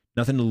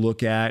 nothing to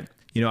look at.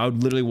 You know, I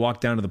would literally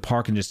walk down to the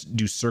park and just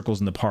do circles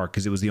in the park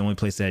because it was the only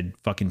place that had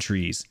fucking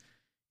trees.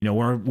 You know,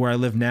 where I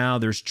live now,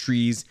 there's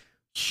trees,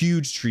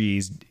 huge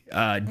trees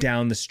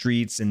down the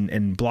streets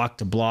and block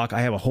to block.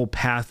 I have a whole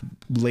path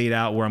laid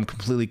out where I'm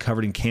completely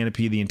covered in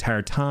canopy the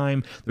entire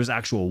time. There's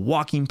actual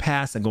walking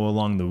paths that go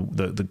along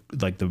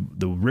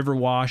the river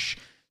wash.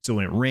 So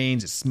when it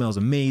rains, it smells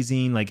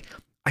amazing. Like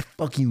I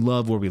fucking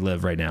love where we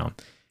live right now.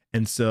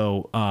 And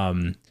so,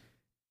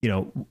 you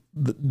know,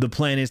 the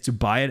plan is to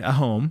buy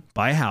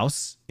a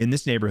house in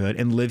this neighborhood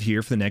and live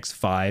here for the next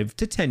 5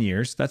 to 10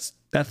 years.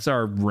 That's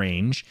our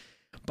range.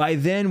 By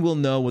then we'll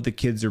know what the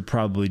kids are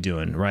probably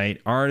doing,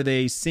 right? Are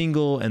they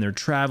single and they're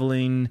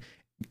traveling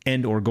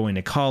and or going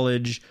to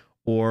college,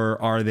 or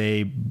are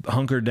they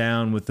hunkered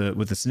down with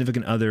a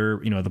significant other,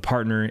 you know, the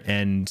partner,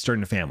 and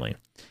starting a family?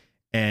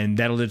 And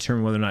that'll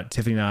determine whether or not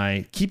Tiffany and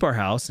I keep our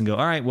house and go,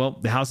 all right, well,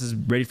 the house is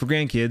ready for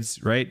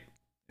grandkids, right?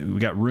 We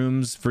got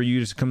rooms for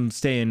you to come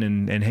stay in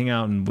and hang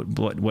out and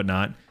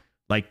whatnot,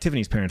 like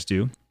Tiffany's parents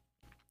do.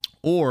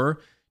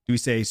 Or do we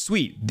say,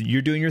 sweet,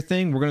 you're doing your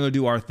thing, we're going to go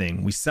do our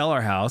thing. We sell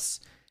our house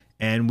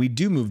and we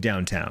do move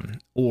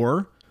downtown.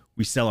 Or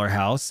we sell our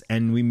house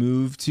and we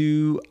move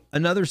to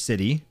another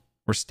city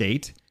or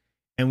state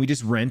and we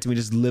just rent and we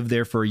just live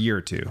there for a year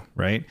or two,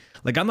 right?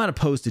 Like, I'm not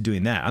opposed to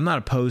doing that. I'm not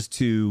opposed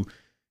to,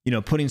 you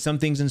know, putting some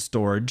things in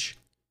storage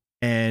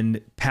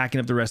and packing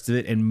up the rest of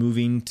it and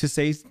moving to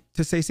say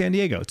San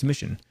Diego, to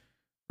Mission,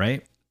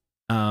 right?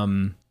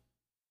 I'm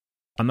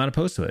not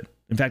opposed to it.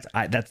 In fact,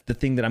 that's the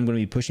thing that I'm going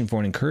to be pushing for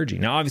and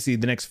encouraging. Now, obviously,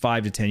 the next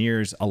 5 to 10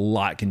 years, a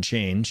lot can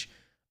change.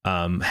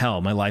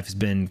 Hell, my life has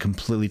been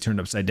completely turned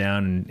upside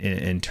down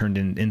and turned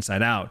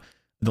inside out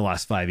the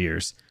last 5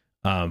 years.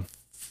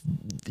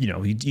 You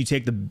know, you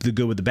take the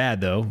good with the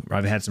bad, though.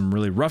 I've had some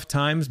really rough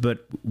times,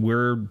 but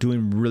we're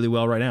doing really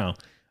well right now.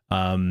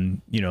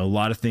 You know, a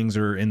lot of things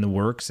are in the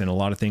works and a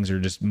lot of things are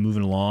just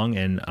moving along,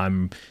 and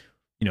I'm,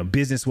 you know,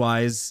 business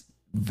wise,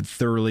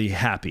 thoroughly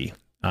happy.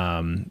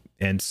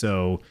 And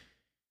so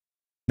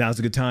now's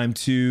a good time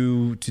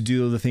to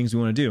do the things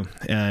we want to do.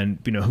 And,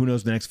 you know, who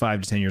knows what the next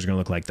 5 to 10 years are going to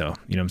look like, though.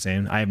 You know what I'm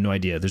saying? I have no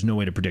idea. There's no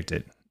way to predict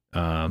it.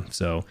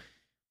 So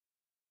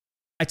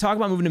I talk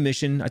about moving to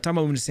Mission. I talk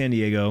about moving to San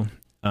Diego.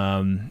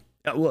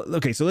 Well,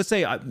 okay. So let's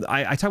say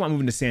I talk about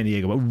moving to San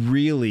Diego, but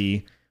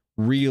really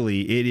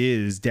really it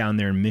is down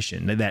there in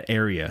Mission, that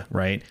area,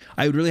 right?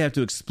 I would really have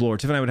to explore.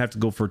 Tiff and I would have to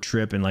go for a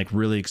trip and like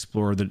really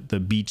explore the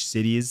beach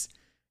cities.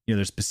 You know,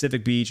 there's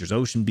Pacific Beach, there's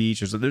Ocean Beach,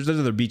 there's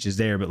other beaches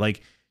there, but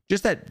like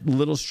just that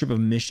little strip of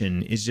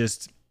Mission is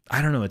just,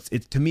 I don't know. It's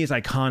to me, it's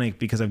iconic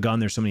because I've gone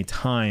there so many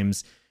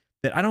times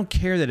that I don't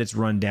care that it's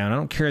run down. I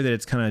don't care that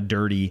it's kind of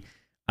dirty.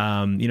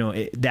 You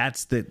know,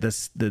 that's the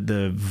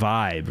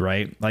vibe,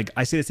 right? Like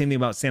I say the same thing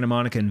about Santa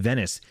Monica and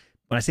Venice.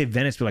 When I say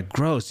Venice, we're like,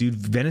 gross, dude.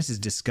 Venice is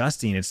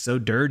disgusting. It's so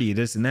dirty.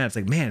 This and that. It's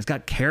like, man, it's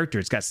got character.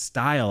 It's got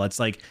style.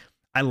 It's like,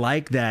 I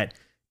like that.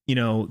 You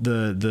know,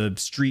 the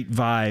street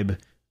vibe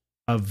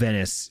of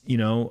Venice. You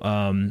know,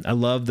 I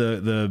love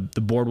the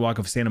boardwalk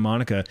of Santa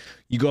Monica.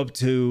 You go up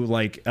to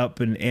like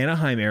up in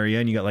Anaheim area,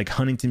 and you got like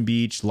Huntington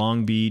Beach,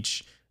 Long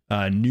Beach,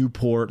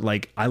 Newport.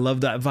 Like, I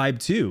love that vibe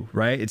too,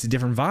 right? It's a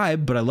different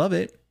vibe, but I love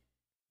it,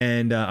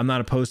 and I'm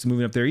not opposed to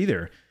moving up there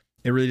either.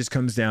 It really just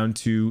comes down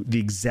to the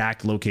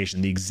exact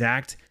location, the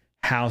exact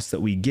house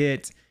that we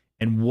get,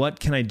 and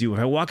what can I do? If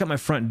I walk out my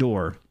front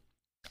door,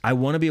 I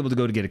want to be able to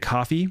go to get a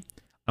coffee.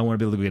 I want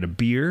to be able to go get a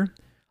beer.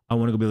 I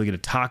want to go be able to get a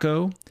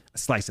taco, a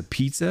slice of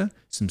pizza,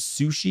 some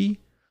sushi.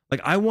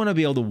 Like, I want to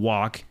be able to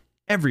walk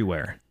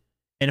everywhere.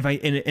 And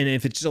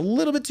if it's just a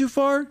little bit too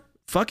far,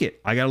 fuck it.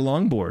 I got a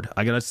longboard.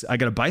 I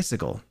got a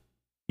bicycle.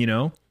 You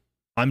know,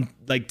 I'm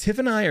like, Tiff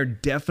and I are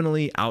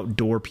definitely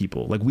outdoor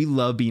people. Like, we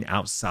love being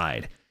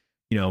outside.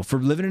 You know, for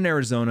living in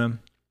Arizona,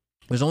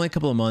 there's only a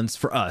couple of months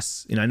for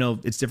us. And I know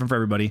it's different for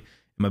everybody. And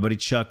my buddy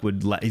Chuck he's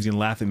going to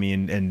laugh at me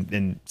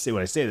and say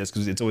when I say this,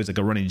 because it's always like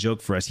a running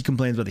joke for us. He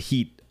complains about the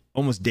heat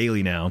almost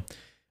daily now,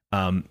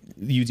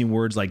 using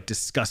words like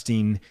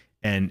disgusting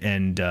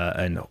and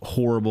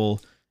horrible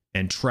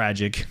and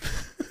tragic,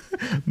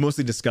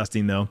 mostly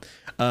disgusting though.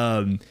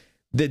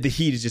 The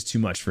heat is just too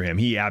much for him.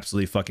 He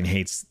absolutely fucking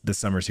hates the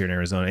summers here in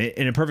Arizona.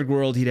 In a perfect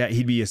world,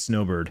 he'd be a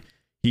snowbird.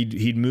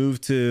 He'd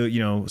move to, you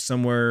know,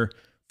 somewhere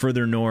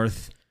further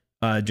north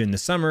during the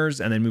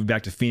summers, and then move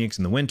back to Phoenix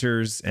in the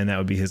winters, and that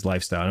would be his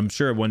lifestyle. I'm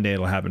sure one day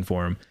it'll happen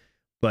for him.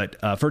 But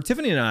for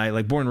Tiffany and I,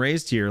 like, born and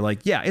raised here,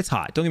 like, yeah, it's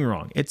hot. Don't get me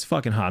wrong. It's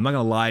fucking hot. I'm not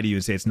gonna lie to you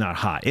and say it's not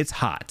hot. It's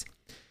hot.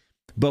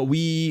 But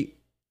we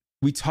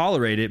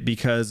tolerate it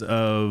because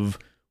of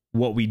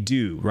what we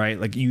do, right?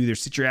 Like, you either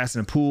sit your ass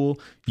in a pool,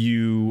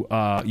 you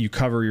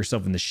cover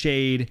yourself in the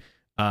shade,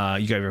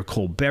 you got your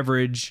cold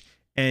beverage,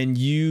 and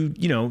you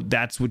know,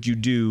 that's what you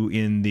do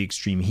in the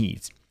extreme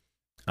heat.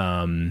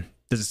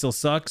 Does it still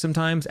suck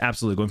sometimes?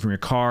 Absolutely. Going from your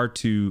car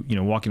to, you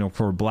know, walking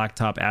over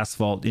blacktop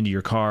asphalt into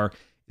your car.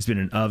 It's been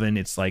an oven.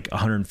 It's like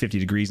 150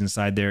 degrees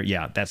inside there.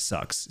 Yeah, that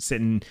sucks.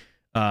 Sitting,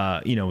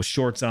 you know, with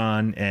shorts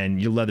on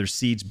and your leather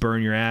seats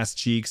burn your ass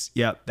cheeks.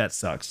 Yep, that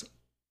sucks.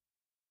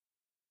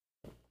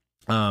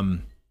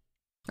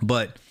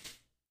 But,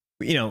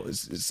 you know,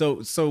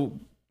 so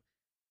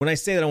when I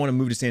say that I want to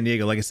move to San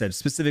Diego, like I said,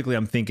 specifically,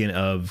 I'm thinking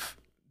of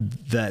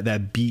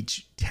that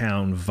beach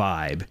town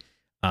vibe.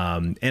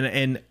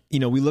 And you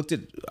know,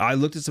 I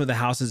looked at some of the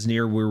houses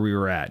near where we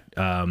were at.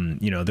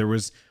 You know, there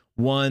was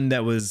one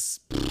that was,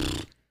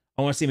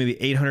 I want to say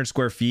maybe 800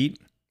 square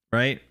feet,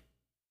 right?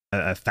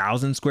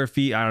 1,000 square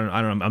feet.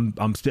 I don't know.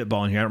 I'm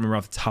spitballing here. I don't remember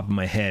off the top of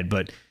my head,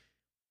 but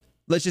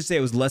let's just say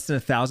it was less than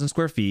 1,000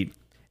 square feet,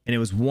 and it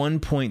was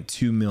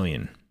 1.2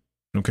 million.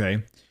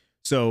 Okay.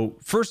 So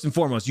first and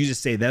foremost, you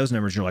just say those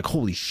numbers, you're like,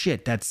 holy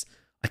shit, that's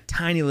a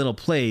tiny little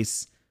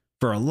place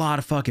for a lot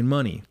of fucking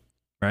money,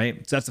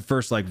 right? So that's the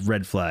first like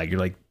red flag. You're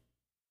like,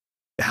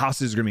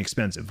 houses are gonna be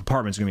expensive,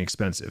 apartments are gonna be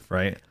expensive,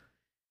 right?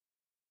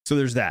 So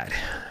there's that,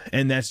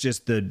 and that's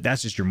just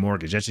your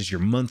mortgage. That's just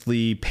your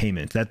monthly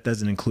payment. That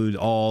doesn't include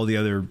all the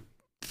other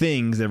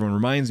things that everyone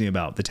reminds me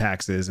about, the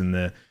taxes and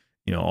the,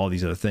 you know, all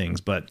these other things.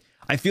 But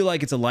I feel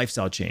like it's a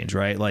lifestyle change,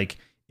 right? Like,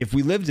 if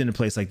we lived in a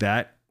place like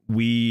that,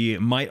 we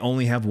might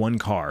only have one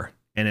car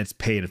and it's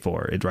paid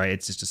for it, right?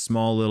 It's just a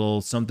small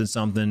little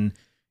something.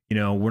 You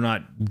know, we're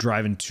not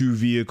driving two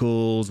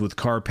vehicles with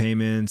car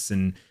payments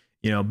and,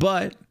 you know,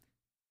 but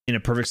in a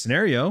perfect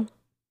scenario,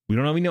 we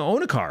don't even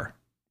own a car,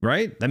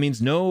 right? That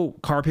means no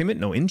car payment,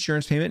 no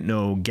insurance payment,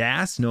 no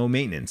gas, no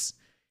maintenance.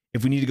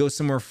 If we need to go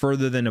somewhere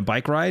further than a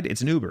bike ride,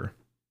 it's an Uber,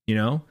 you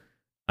know?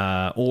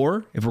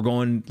 Or if we're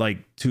going like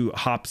to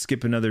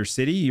skip another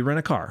city, you rent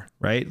a car,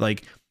 right?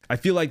 Like, I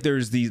feel like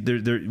there's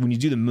when you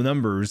do the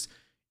numbers,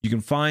 you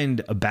can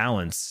find a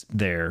balance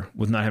there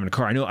with not having a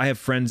car. I know I have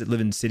friends that live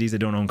in cities that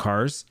don't own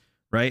cars,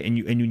 right?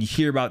 And when you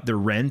hear about their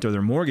rent or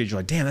their mortgage, you're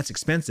like, damn, that's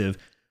expensive.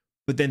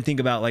 But then think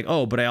about like,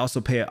 oh, but I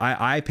also pay a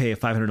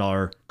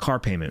 $500 car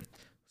payment.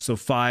 So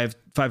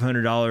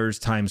 $500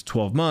 times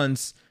 12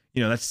 months,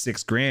 you know, that's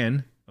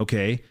 $6,000.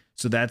 Okay.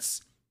 So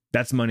that's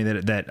money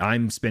that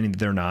I'm spending that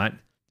they're not.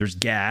 There's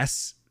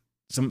gas,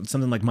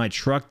 something like my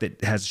truck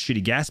that has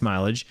shitty gas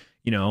mileage.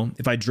 You know,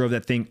 if I drove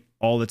that thing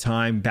all the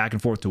time back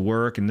and forth to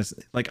work, and this,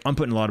 like, I'm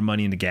putting a lot of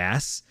money into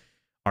gas,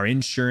 our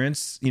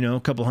insurance, you know, a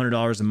couple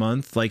 $100 a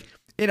month, like,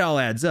 it all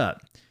adds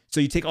up. So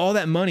you take all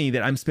that money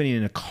that I'm spending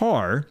in a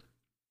car,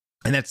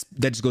 and that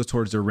just goes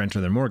towards their rent or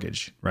their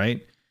mortgage,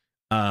 right?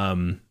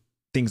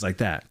 Things like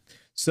that.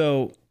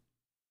 So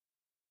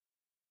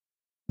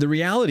the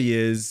reality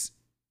is,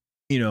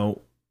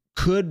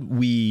 could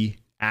we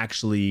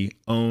actually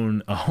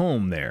own a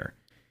home there?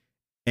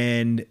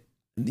 And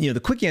the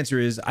quick answer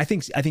is I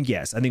think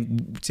yes. I think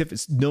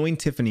knowing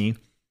Tiffany,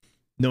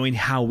 knowing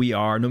how we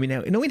are,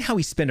 knowing how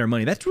we spend our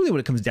money, that's really what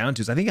it comes down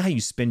to. Is I think how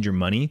you spend your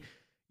money.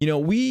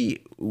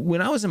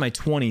 When I was in my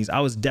 20s,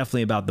 I was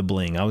definitely about the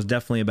bling. I was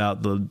definitely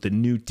about the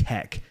new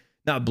tech,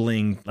 not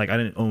bling. Like I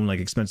didn't own like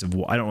expensive.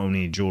 I don't own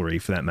any jewelry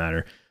for that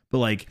matter, but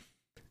like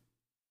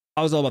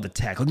I was all about the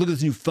tech. Like, look at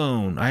this new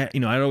phone.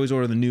 I'd always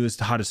order the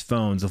newest, hottest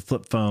phones, the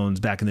flip phones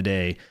back in the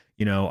day.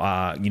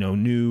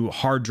 New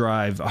hard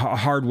drive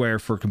hardware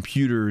for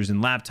computers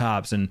and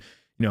laptops, and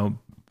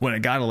when I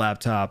got a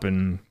laptop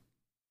and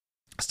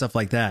stuff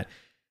like that.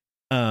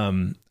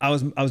 I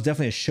was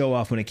definitely a show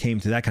off when it came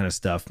to that kind of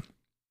stuff.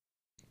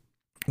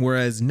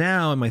 Whereas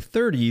now in my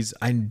 30s,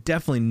 I'm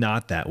definitely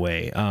not that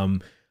way.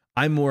 I'm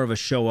more of a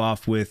show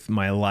off with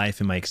my life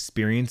and my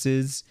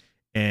experiences.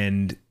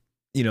 And,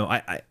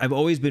 I've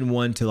always been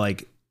one to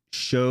like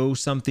show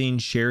something,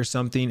 share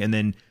something, and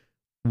then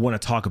want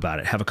to talk about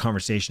it, have a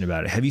conversation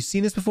about it. Have you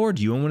seen this before?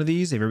 Do you own one of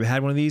these? Have you ever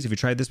had one of these? Have you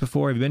tried this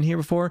before? Have you been here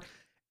before?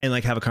 And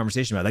like have a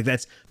conversation about it.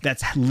 Like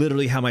that's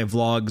literally how my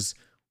vlogs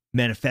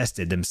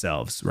manifested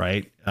themselves,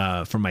 right?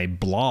 From my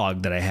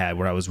blog that I had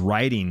where I was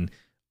writing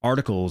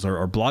articles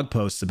or blog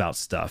posts about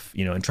stuff,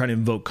 and trying to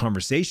invoke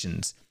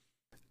conversations.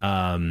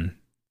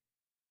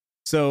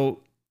 So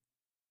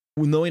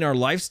knowing our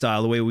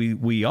lifestyle, the way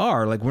we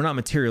are, like we're not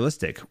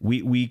materialistic.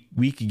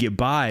 We could get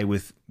by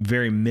with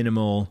very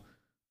minimal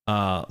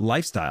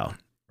lifestyle,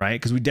 right?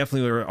 Because we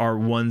definitely are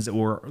ones that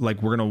we're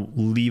going to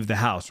leave the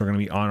house. We're going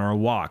to be on our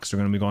walks. We're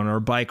going to be going on our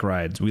bike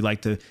rides. We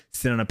like to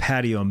sit on a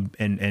patio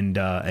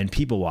and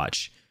people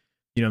watch.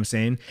 You know what I'm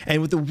saying?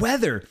 And with the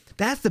weather,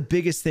 that's the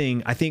biggest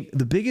thing. I think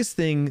the biggest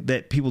thing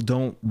that people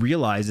don't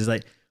realize is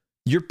like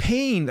you're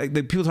paying, like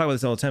people talk about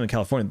this all the time in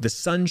California, the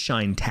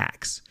sunshine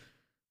tax,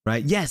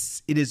 right?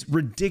 Yes, it is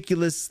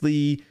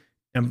ridiculously,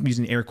 I'm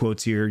using air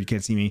quotes here, you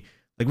can't see me,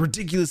 like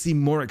ridiculously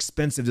more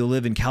expensive to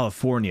live in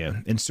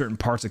California, in certain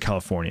parts of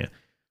California.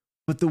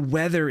 But the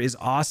weather is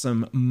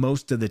awesome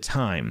most of the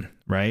time,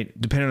 right?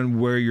 Depending on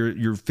where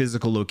your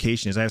physical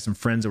location is. I have some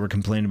friends that were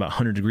complaining about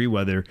 100-degree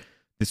weather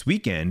this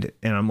weekend,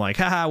 and I'm like,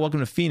 haha, welcome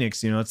to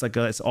Phoenix. It's like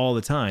it's all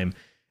the time.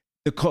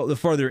 The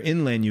farther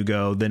inland you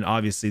go, then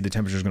obviously the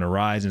temperature is going to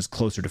rise and it's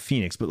closer to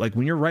Phoenix. But like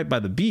when you're right by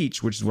the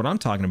beach, which is what I'm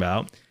talking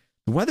about,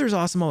 the weather is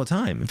awesome all the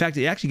time. In fact,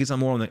 it actually gets on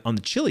more on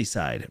the chilly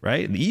side,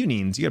 right? In the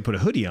evenings, you got to put a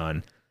hoodie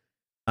on.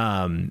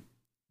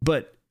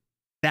 But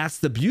that's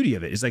the beauty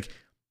of it. It's like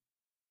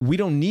we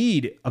don't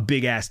need a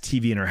big ass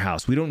TV in our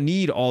house. We don't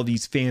need all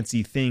these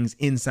fancy things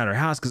inside our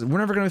house because we're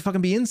never going to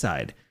fucking be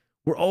inside.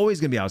 We're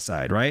always going to be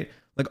outside, right?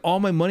 Like all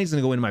my money's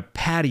going to go into my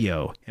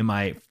patio and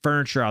my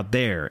furniture out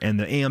there and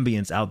the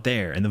ambience out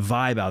there and the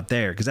vibe out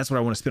there. Cause that's what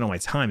I want to spend all my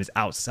time is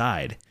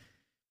outside.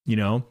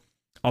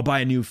 I'll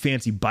buy a new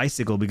fancy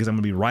bicycle because I'm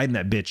going to be riding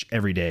that bitch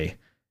every day.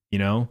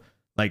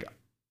 Like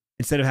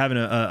instead of having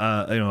a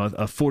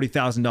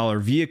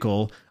 $40,000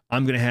 vehicle,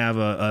 I'm going to have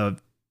a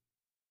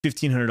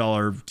 $1,500,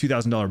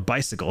 $2,000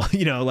 bicycle,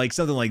 like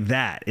something like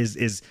that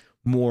is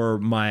more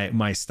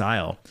my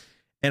style.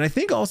 And I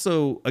think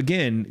also,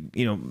 again,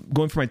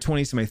 going from my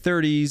 20s to my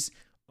 30s,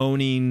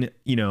 owning,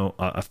 a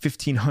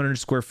 1,500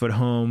 square foot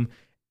home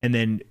and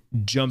then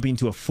jumping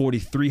to a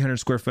 4,300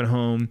 square foot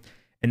home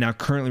and now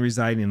currently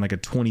residing in like a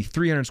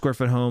 2,300 square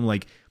foot home.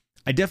 Like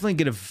I definitely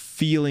get a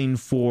feeling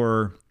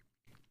for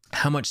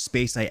how much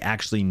space I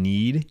actually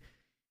need.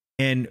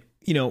 And,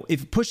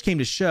 if push came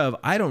to shove,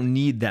 I don't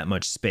need that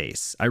much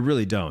space. I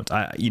really don't.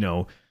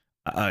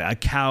 A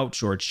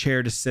couch or a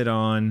chair to sit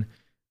on,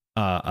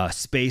 a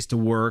space to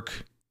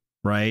work.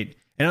 Right.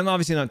 And I'm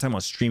obviously not talking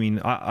about streaming.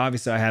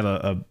 Obviously I have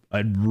a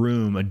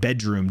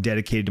bedroom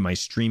dedicated to my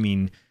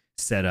streaming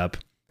setup,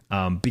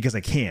 because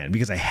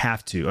I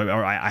have to,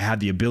 or I have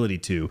the ability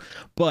to.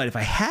 But if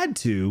I had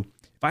to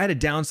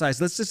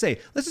downsize, let's just say,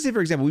 for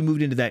example, we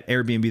moved into that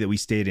Airbnb that we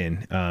stayed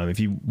in. If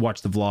you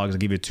watch the vlogs, I'll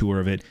give you a tour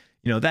of it.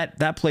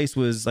 That place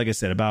was, like I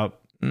said, about,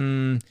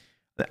 for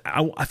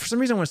some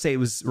reason I want to say it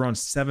was around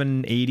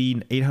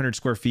 800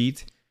 square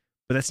feet.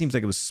 But that seems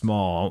like it was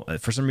small.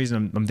 For some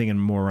reason, I'm thinking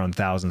more around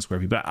 1,000 square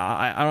feet. But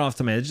I don't know off the top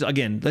of my head.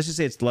 Again, let's just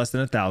say it's less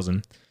than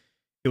 1,000.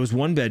 It was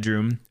one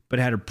bedroom, but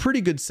it had a pretty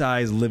good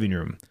size living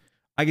room.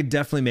 I could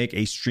definitely make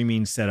a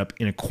streaming setup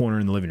in a corner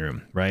in the living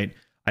room, right?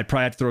 I'd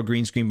probably have to throw a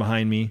green screen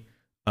behind me,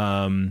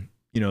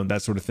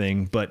 that sort of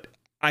thing. But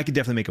I could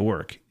definitely make it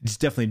work. It's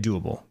definitely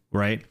doable,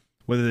 right?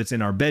 Whether it's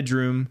in our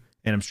bedroom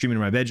and I'm streaming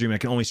in my bedroom, I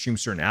can only stream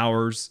certain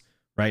hours,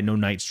 right? No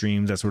night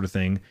streams, that sort of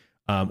thing.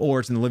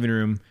 Or it's in the living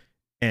room.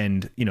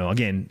 And,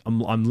 again,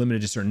 I'm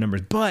limited to certain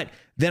numbers, but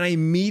then I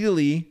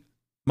immediately,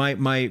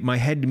 my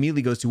head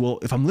immediately goes to, well,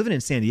 if I'm living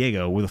in San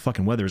Diego where the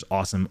fucking weather is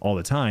awesome all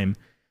the time,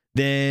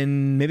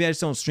 then maybe I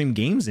just don't stream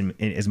games in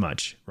as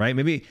much, right?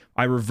 Maybe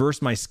I reverse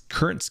my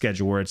current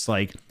schedule where it's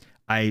like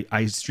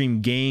I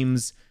stream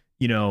games,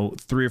 3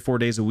 or 4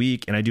 days a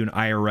week and I do an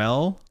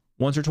IRL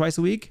once or twice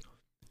a week.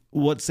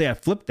 let's say I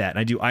flip that and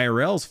I do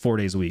IRLs 4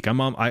 days a week.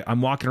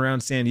 I'm walking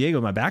around San Diego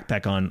with my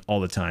backpack on all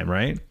the time,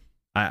 right?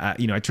 I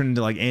turn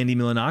into like Andy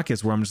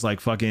Milonakis, where I'm just like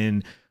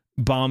fucking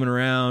bombing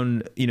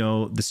around,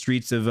 the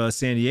streets of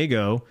San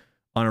Diego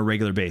on a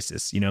regular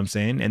basis. You know what I'm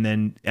saying? And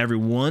then every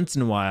once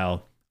in a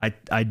while,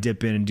 I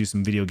dip in and do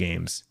some video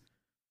games.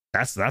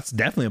 That's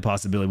definitely a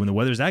possibility when the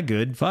weather's that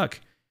good. Fuck.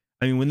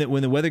 I mean,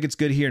 when the weather gets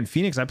good here in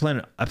Phoenix, I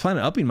plan on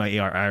upping my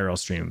IRL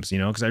streams,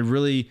 because I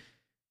really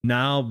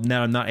now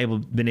I'm not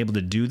been able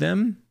to do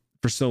them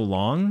for so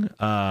long.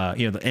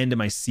 The end of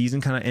my season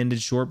kind of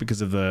ended short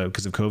because of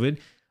COVID.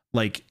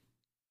 Like,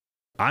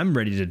 I'm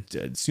ready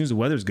to, as soon as the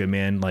weather's good,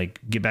 man,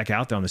 like get back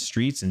out there on the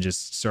streets and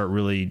just start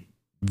really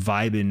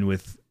vibing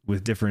with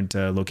different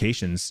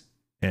locations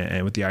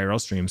and with the IRL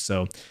streams.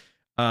 So,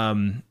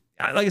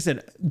 like I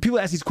said, people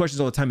ask these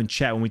questions all the time in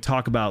chat when we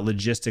talk about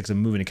logistics of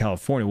moving to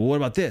California. Well, what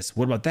about this?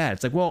 What about that?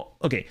 It's like, well,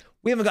 okay,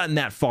 we haven't gotten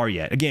that far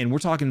yet. Again, we're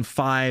talking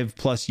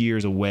 5+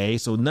 years away.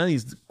 So none of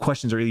these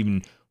questions are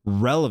even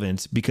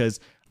relevant because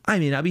I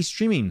may not be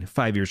streaming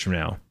 5 years from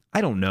now.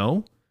 I don't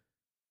know.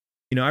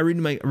 I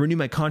renew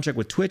my contract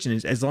with Twitch,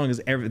 and as long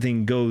as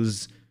everything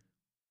goes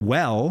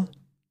well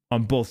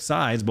on both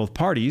sides, both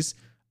parties,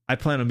 I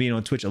plan on being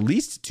on Twitch at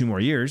least 2 more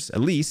years, at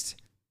least.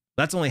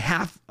 That's only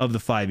half of the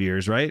 5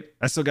 years, right?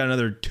 I still got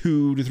another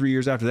 2 to 3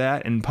 years after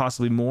that, and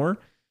possibly more.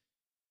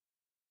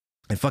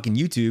 And fucking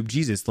YouTube,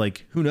 Jesus,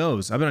 like, who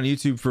knows? I've been on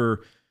YouTube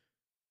for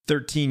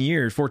 13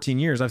 years, 14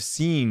 years. I've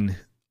seen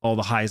all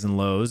the highs and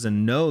lows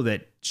and know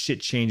that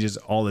shit changes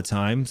all the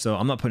time. So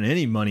I'm not putting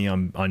any money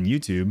on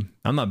YouTube.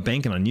 I'm not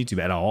banking on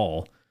YouTube at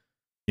all,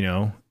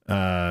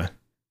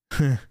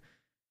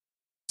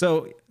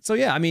 So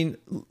yeah, I mean,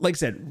 like I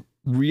said,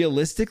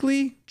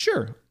 realistically,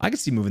 sure, I could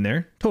see moving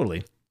there.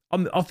 Totally.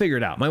 I'll figure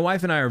it out. My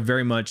wife and I are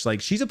very much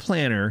like, she's a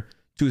planner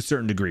to a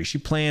certain degree. She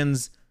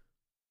plans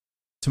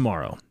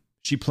tomorrow.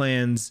 She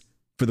plans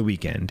for the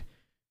weekend.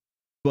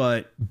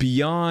 But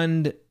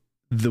beyond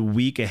the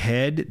week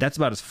ahead, that's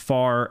about as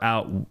far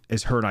out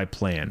as her and I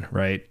plan,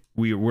 right?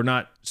 We're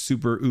not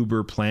super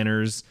uber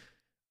planners.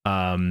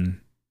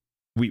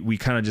 We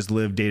kind of just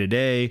live day to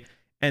day,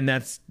 and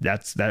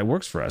that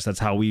works for us. That's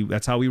how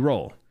we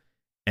roll.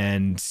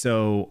 And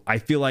so I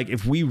feel like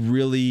if we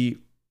really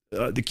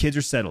the kids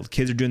are settled,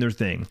 kids are doing their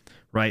thing,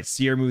 right?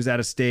 Sierra moves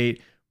out of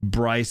state.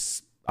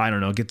 Bryce, I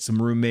don't know, gets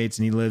some roommates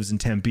and he lives in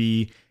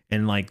Tempe,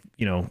 and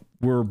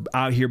we're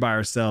out here by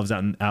ourselves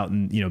out in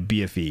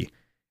BFE.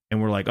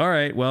 And we're like, all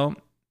right, well,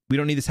 we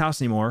don't need this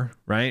house anymore,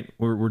 right?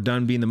 We're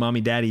done being the mommy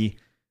daddy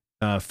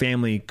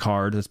family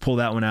card. Let's pull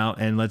that one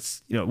out and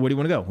let's, where do you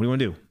want to go? What do you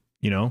want to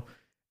do?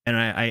 And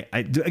I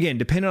again,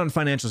 depending on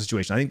financial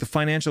situation, I think the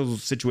financial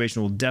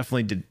situation will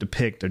definitely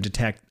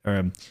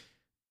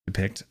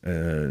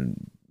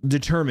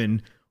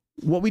determine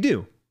what we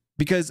do.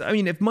 Because I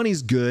mean, if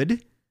money's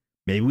good,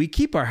 maybe we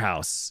keep our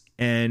house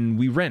and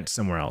we rent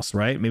somewhere else,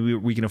 right? Maybe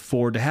we can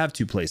afford to have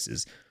 2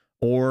 places.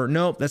 Or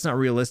nope, that's not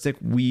realistic.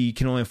 We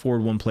can only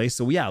afford 1 place.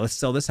 So yeah, let's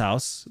sell this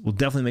house. We'll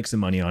definitely make some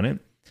money on it.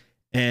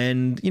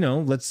 And,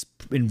 let's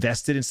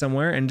invest it in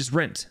somewhere and just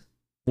rent.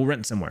 We'll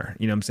rent somewhere.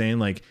 You know what I'm saying?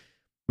 Like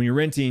when you're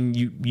renting,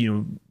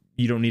 you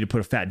don't need to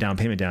put a fat down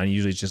payment down.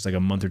 Usually it's just like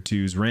a month or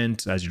two's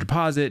rent as your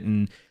deposit,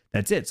 and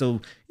that's it. So,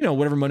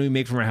 whatever money we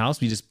make from our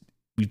house, we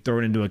throw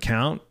it into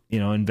account,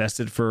 invest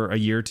it for a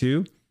year or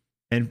two,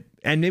 and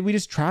maybe we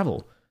just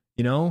travel.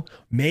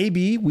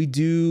 Maybe we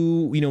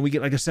do, we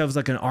get like ourselves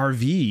like an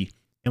RV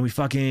and we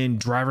fucking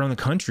drive around the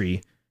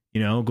country,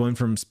 going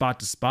from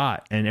spot to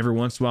spot. And every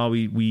once in a while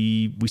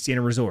we stay in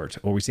a resort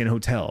or we stay in a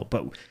hotel.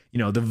 But,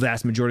 the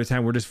vast majority of the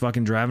time we're just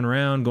fucking driving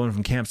around, going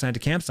from campsite to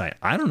campsite.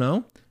 I don't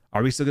know.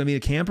 Are we still going to be a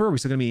camper? Are we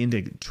still going to be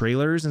into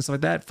trailers and stuff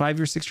like that 5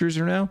 years, 6 years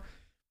from now?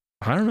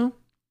 I don't know.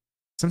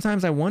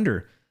 Sometimes I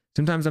wonder.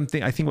 Sometimes I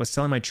think about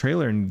selling my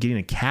trailer and getting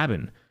a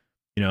cabin.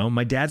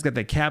 My dad's got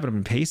that cabin up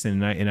in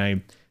Payson, and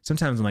I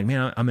sometimes I'm like,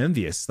 man, I'm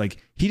envious. Like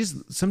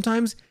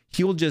sometimes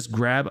he will just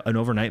grab an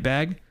overnight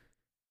bag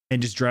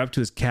and just drive up to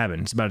his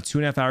cabin. It's about a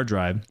 2.5 hour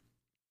drive.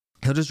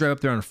 He'll just drive up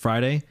there on a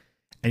Friday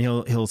and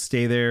he'll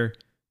stay there,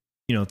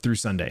 through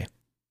Sunday.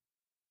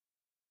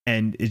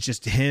 And it's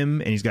just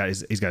him, and he's got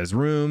his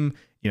room.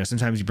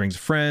 Sometimes he brings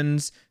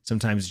friends.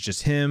 Sometimes it's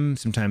just him.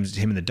 Sometimes it's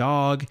him and the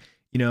dog.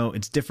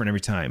 It's different every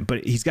time.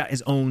 But he's got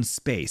his own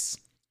space.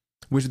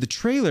 Whereas with the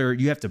trailer,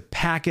 you have to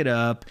pack it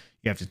up,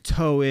 you have to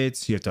tow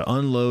it, you have to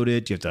unload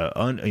it, you have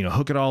to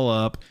hook it all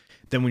up.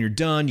 Then when you're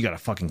done, you got to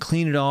fucking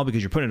clean it all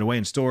because you're putting it away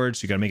in storage.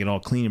 So you got to make it all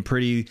clean and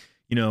pretty,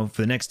 for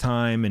the next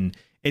time. And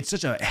it's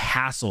such a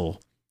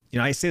hassle.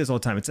 I say this all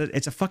the time.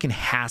 It's a fucking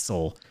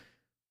hassle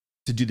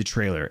to do the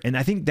trailer, and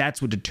I think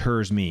that's what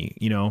deters me.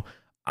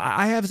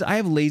 I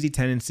have lazy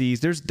tendencies.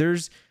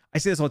 There's I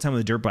say this all the time with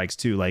the dirt bikes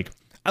too. Like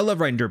I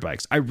love riding dirt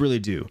bikes, I really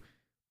do.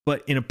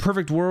 But in a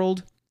perfect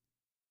world,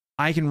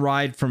 I can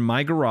ride from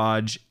my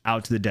garage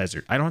out to the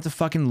desert. I don't have to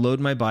fucking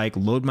load my bike,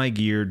 load my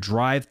gear,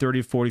 drive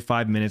 30,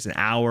 45 minutes, an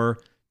hour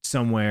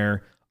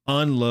somewhere,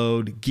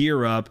 unload,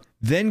 gear up,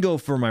 then go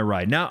for my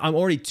ride. Now I'm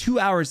already 2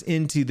 hours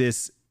into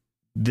this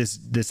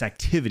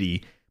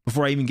activity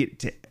before I even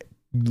get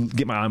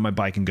get on my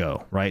bike and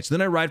go, right? So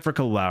then I ride for a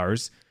couple of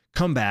hours,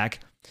 come back,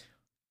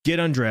 get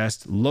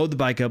undressed, load the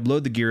bike up,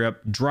 load the gear up,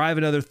 drive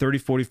another 30,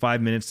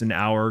 45 minutes, an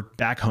hour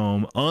back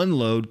home,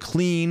 unload,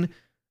 clean.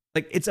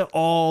 Like, it's an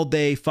all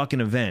day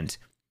fucking event.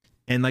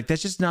 And like,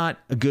 that's just not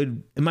a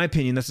good, in my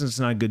opinion, that's just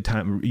not a good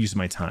time use of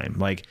my time.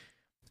 Like,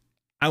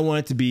 I want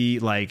it to be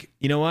like,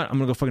 you know what? I'm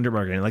going to go fucking dirt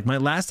bike again. Like, my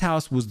last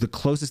house was the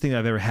closest thing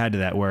I've ever had to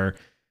that, where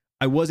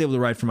I was able to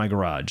ride from my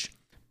garage.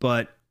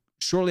 But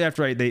shortly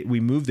after we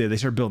moved there, they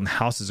started building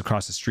houses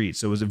across the street.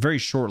 So it was a very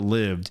short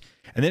lived.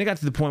 And then it got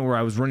to the point where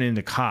I was running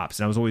into cops,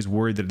 and I was always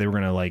worried that they were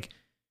going to, like,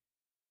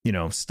 you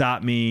know,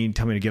 stop me,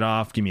 tell me to get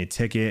off, give me a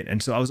ticket.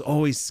 And so I was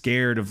always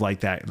scared of like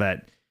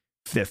that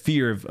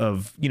fear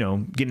of, you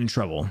know, getting in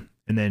trouble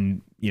and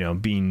then, you know,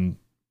 being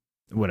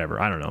whatever.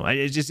 I don't know.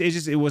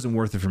 It wasn't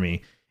worth it for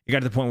me. It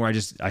got to the point where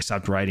I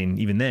stopped riding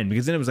even then,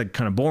 because then it was like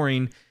kind of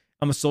boring.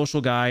 I'm a social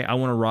guy. I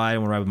want to ride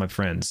with my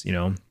friends, you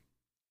know?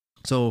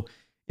 So,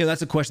 you know,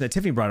 that's a question that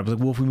Tiffany brought up. I was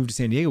like, well, if we move to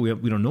San Diego,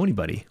 we don't know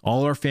anybody.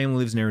 All our family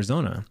lives in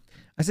Arizona.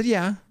 I said,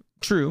 yeah,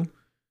 true.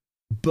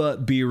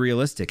 But be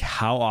realistic.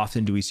 How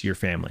often do we see your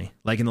family?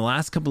 Like, in the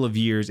last couple of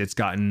years, it's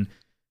gotten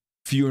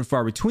few and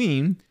far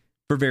between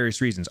for various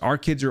reasons. Our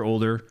kids are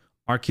older.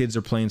 Our kids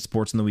are playing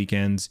sports on the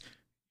weekends.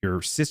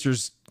 Your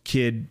sister's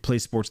kid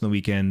plays sports on the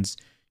weekends.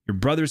 Your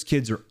brother's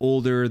kids are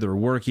older. They're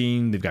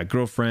working. They've got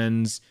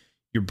girlfriends.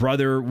 Your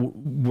brother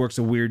works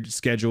a weird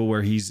schedule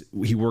where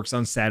he works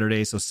on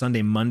Saturday. So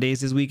Sunday, Monday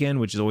is his weekend,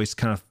 which is always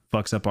kind of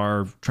fucks up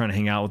our trying to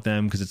hang out with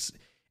them, because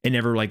it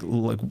never like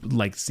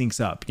syncs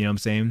up. You know what I'm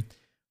saying?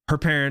 Her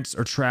parents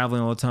are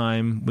traveling all the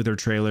time with their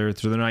trailer,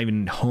 so they're not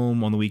even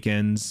home on the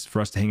weekends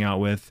for us to hang out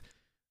with.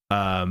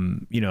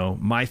 You know,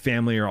 my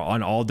family are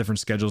on all different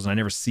schedules, and I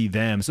never see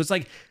them. So it's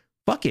like,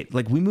 fuck it.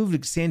 Like, we moved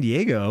to San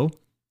Diego.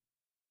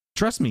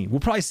 Trust me, we'll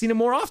probably see them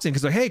more often,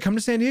 because like, hey, come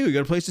to San Diego. You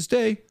got a place to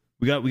stay.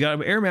 We got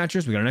an air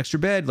mattress. We got an extra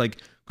bed. Like,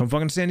 come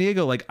fucking to San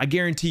Diego. Like, I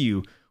guarantee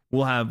you,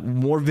 we'll have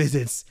more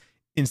visits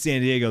in San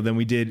Diego than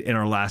we did in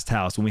our last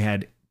house when we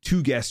had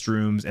 2 guest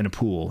rooms and a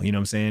pool. You know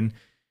what I'm saying?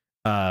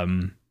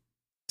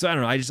 So I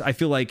don't know. I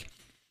feel like,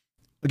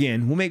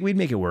 again, we'd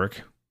make it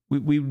work.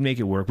 We'd make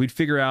it work. We'd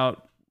figure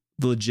out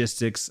the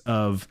logistics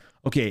of,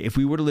 okay, if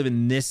we were to live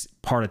in this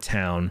part of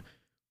town,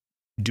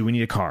 do we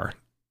need a car?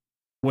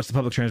 What's the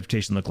public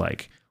transportation look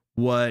like?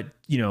 What's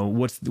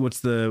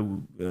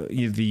the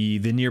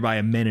nearby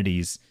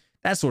amenities,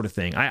 that sort of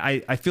thing.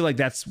 I feel like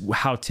that's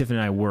how Tiffany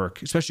and I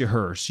work, especially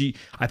her.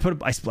 I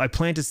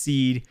plant a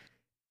seed,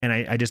 and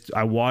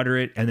I water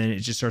it, and then it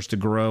just starts to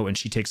grow, and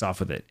she takes off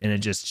with it,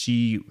 and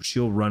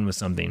she'll run with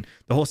something.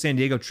 The whole San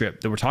Diego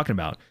trip that we're talking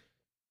about,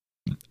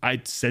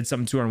 I said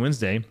something to her on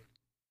Wednesday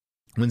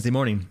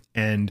morning,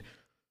 and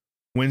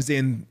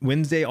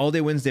Wednesday all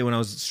day Wednesday when I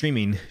was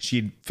streaming,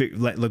 she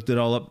looked it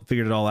all up,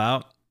 figured it all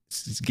out.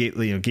 Gave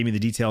me the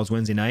details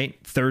Wednesday night.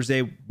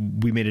 Thursday,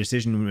 we made a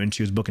decision when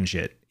she was booking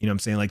shit. You know what I'm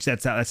saying? Like,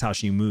 that's how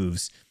she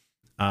moves.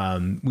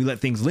 We let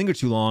things linger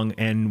too long,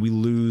 and we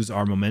lose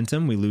our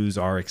momentum. We lose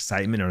our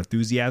excitement, our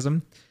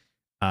enthusiasm.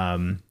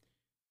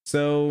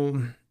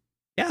 So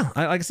yeah,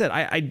 like I said,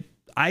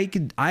 I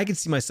could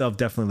see myself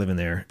definitely living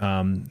there.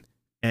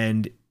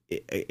 And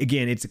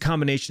again, it's a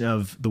combination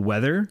of the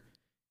weather.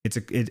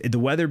 The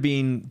weather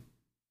being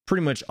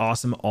pretty much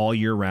awesome all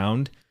year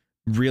round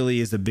really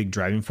is a big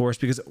driving force,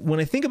 because when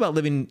I think about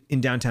living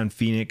in downtown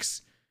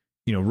Phoenix,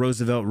 you know,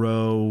 Roosevelt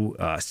Row,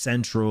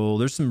 Central,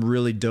 there's some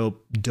really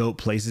dope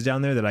places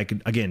down there that I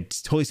could, again,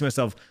 totally see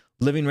myself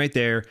living right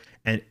there,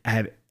 and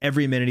have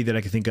every amenity that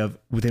I could think of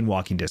within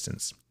walking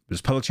distance.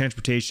 There's public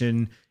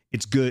transportation.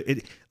 It's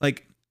good.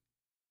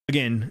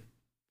 Again,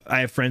 I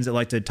have friends that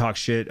like to talk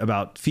shit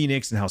about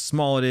Phoenix and how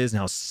small it is and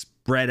how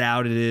spread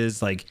out it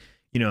is. Like,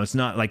 you know, it's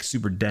not like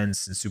super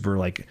dense and super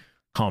like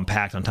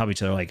compact on top of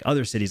each other like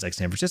other cities like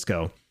San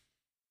Francisco.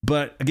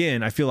 But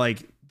again, I feel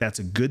like that's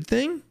a good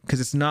thing,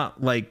 because it's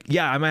not like,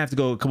 yeah, I might have to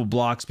go a couple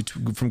blocks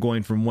from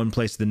going from one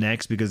place to the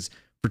next, because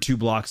for 2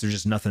 blocks there's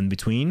just nothing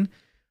between.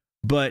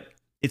 But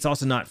it's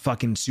also not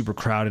fucking super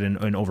crowded and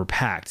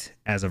overpacked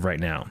as of right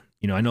now.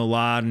 You know, I know a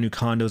lot of new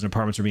condos and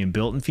apartments are being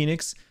built in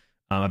Phoenix.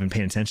 I've been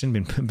paying attention,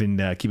 been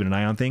keeping an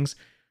eye on things,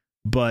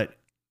 but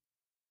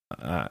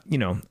you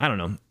know, I don't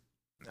know.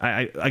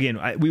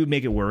 We would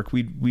make it work.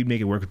 We'd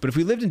make it work. But if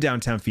we lived in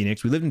downtown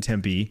Phoenix, we lived in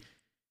Tempe,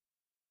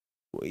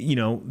 you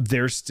know,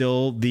 there's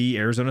still the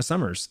Arizona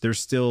summers. There's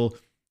still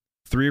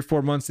 3 or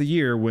 4 months a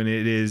year when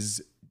it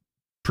is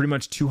pretty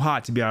much too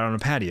hot to be out on a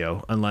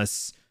patio,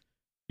 unless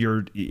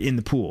you're in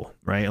the pool,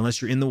 right?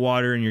 Unless you're in the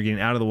water and you're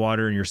getting out of the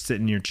water and you're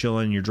sitting, you're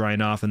chilling, you're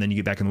drying off, and then you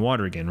get back in the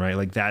water again, right?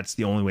 Like, that's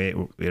the only way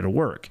it'll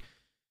work.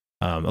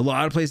 A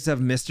lot of places have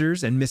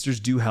misters, and misters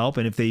do help.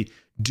 And if they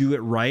do it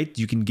right,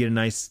 you can get a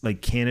nice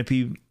like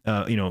canopy,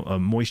 a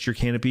moisture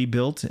canopy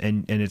built,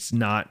 and it's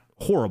not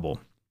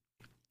horrible.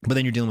 But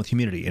then you're dealing with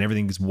humidity, and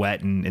everything is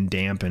wet and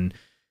damp, and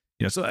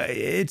you know, so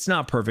it's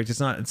not perfect. It's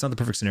not the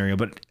perfect scenario.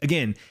 But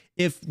again,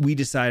 if we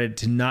decided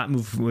to not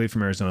move away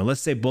from Arizona,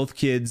 let's say both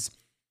kids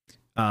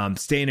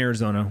stay in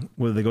Arizona,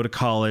 whether they go to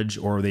college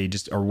or they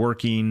just are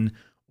working,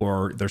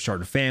 or they're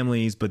starting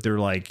families, but they're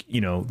like, you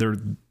know,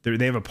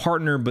 they have a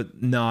partner,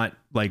 but not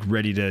like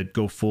ready to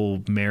go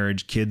full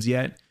marriage, kids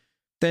yet,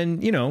 then,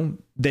 you know,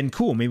 then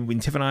cool. Maybe when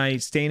Tiff and I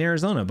stay in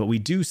Arizona, but we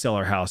do sell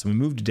our house and we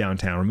move to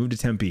downtown or move to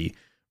Tempe,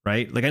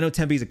 right? Like I know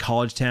Tempe is a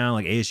college town,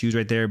 like ASU's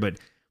right there, but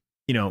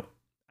you know,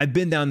 I've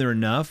been down there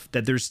enough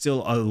that there's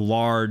still a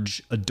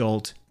large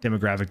adult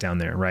demographic down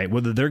there, right?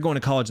 Whether they're going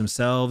to college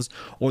themselves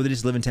or they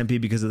just live in Tempe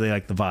because they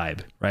like the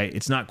vibe, right?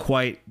 It's not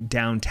quite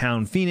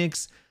downtown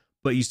Phoenix,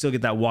 but you still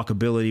get that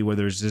walkability where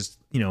there's just,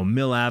 you know,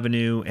 Mill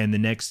Avenue and the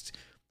next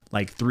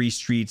like 3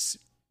 streets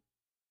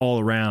all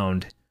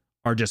around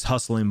are just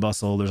hustle and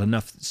bustle. There's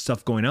enough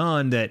stuff going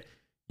on that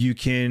you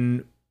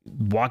can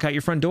walk out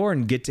your front door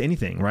and get to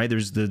anything, right?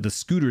 There's the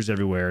scooters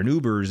everywhere and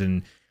Ubers,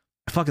 and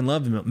I fucking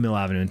love Mill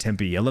Avenue in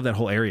Tempe. I love that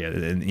whole area.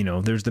 And, you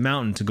know, there's the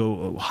mountain to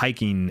go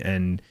hiking,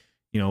 and,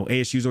 you know,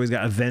 ASU's always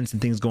got events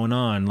and things going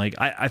on. Like,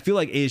 I feel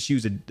like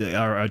ASU's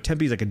or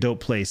Tempe's like a dope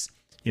place,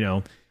 you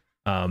know?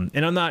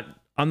 And I'm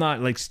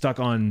not like stuck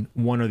on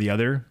one or the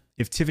other.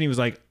 If Tiffany was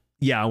like,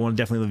 yeah, I want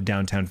to definitely live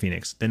downtown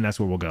Phoenix, then that's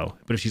where we'll go.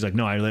 But if she's like,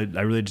 no, I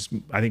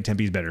think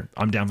Tempe's better,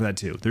 I'm down for that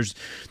too. There's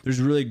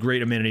really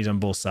great amenities on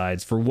both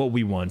sides for what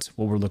we want,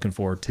 what we're looking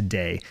for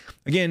today.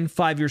 Again,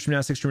 5 years from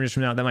now, 6 years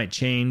from now, that might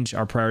change.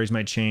 Our priorities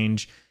might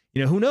change.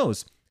 You know, who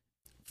knows?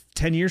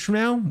 10 years from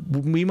now,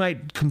 we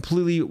might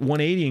completely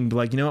 180 and be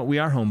like, you know what? We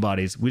are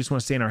homebodies. We just want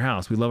to stay in our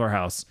house. We love our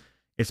house.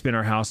 It's been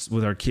our house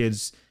with our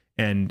kids,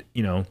 and,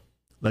 you know,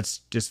 let's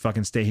just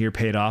fucking stay here,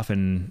 pay it off,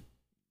 and,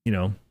 you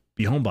know,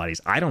 be homebodies.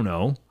 I don't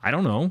know.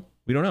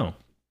 We don't know.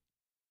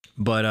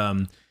 But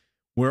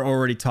we're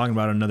already talking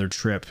about another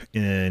trip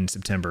in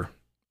September,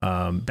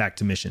 back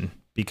to Mission,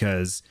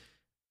 because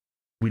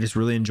we just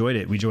really enjoyed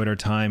it. We enjoyed our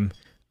time,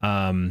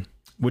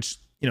 which,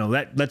 you know,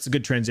 that's a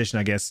good transition,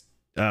 I guess.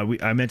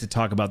 I meant to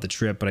talk about the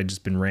trip, but I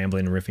just been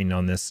rambling and riffing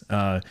on this.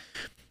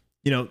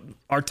 You know,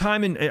 our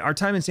time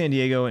in San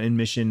Diego and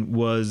Mission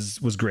was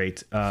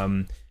great.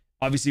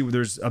 Obviously,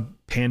 there's a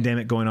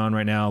pandemic going on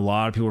right now. A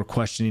lot of people are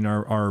questioning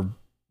our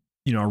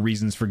you know, our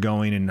reasons for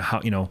going, and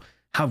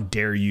how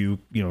dare you,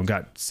 you know,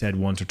 got said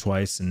once or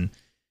twice. And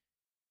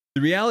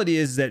the reality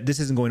is that this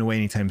isn't going away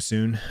anytime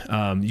soon.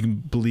 You can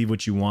believe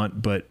what you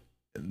want, but,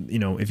 you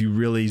know, if you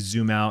really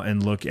zoom out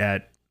and look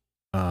at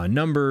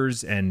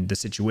numbers and the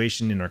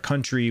situation in our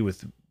country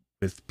with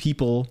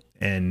people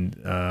and,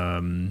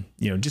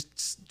 you know,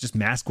 just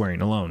mask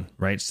wearing alone,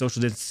 right?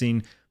 Social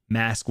distancing,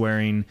 mask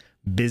wearing,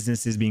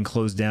 businesses being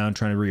closed down,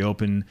 trying to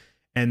reopen.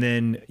 And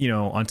then, you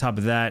know, on top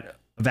of that,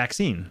 a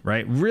vaccine,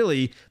 right?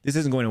 Really, this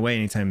isn't going away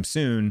anytime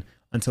soon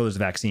until there's a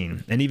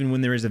vaccine. And even when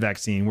there is a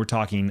vaccine, we're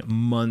talking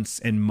months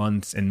and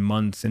months and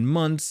months and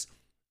months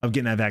of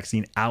getting that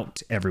vaccine out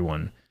to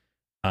everyone.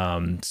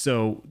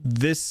 So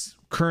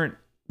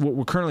what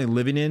we're currently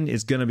living in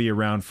is going to be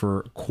around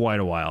for quite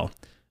a while,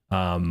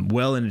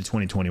 well into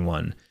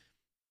 2021.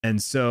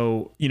 And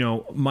so, you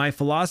know, my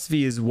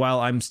philosophy is, while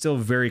I'm still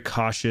very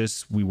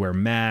cautious, we wear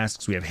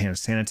masks, we have hand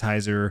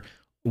sanitizer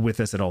with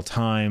us at all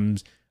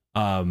times,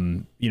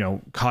 you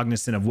know,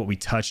 cognizant of what we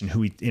touch and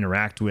who we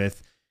interact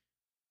with,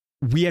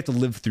 we have to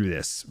live through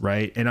this,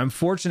 right? And I'm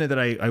fortunate that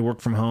I work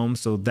from home,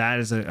 so that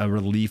is a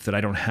relief that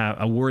I don't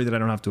have, a worry that I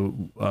don't have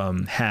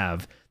to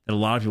have, that a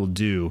lot of people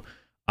do.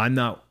 I'm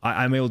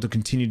able to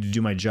continue to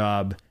do my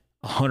job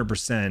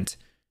 100%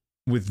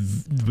 with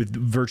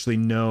virtually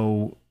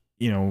no,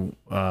 you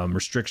know,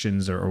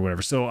 restrictions or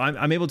whatever. So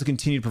I'm able to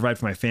continue to provide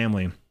for my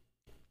family,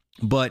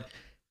 but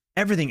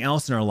everything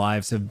else in our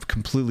lives have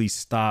completely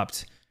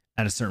stopped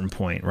at a certain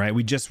point, right?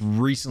 We just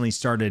recently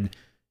started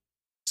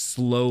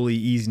slowly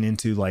easing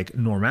into like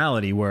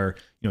normality, where,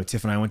 you know,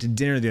 Tiff and I went to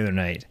dinner the other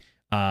night.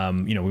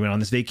 You know, we went on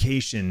this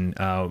vacation.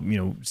 You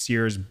know,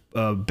 Sierra's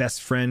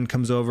best friend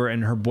comes over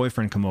and her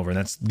boyfriend come over, and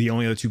that's the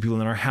only other 2 people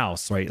in our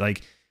house, right?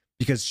 Like,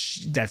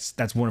 because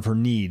that's one of her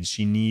needs.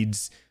 She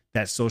needs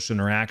that social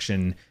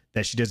interaction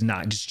that she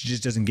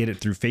just doesn't get it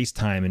through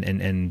FaceTime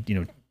and you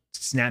know,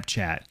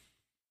 Snapchat.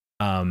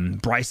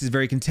 Bryce is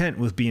very content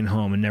with being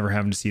home and never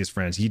having to see his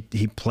friends. He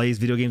plays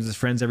video games with his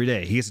friends every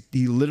day.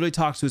 He literally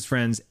talks to his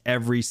friends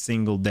every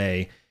single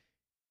day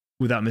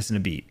without missing a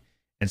beat.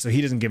 And so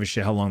he doesn't give a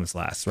shit how long this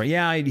lasts, right?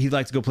 Yeah, he'd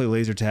like to go play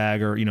laser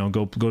tag, or, you know,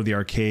 go to the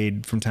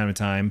arcade from time to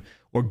time,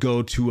 or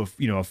go to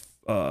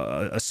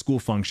a school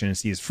function and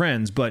see his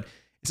friends, but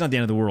it's not the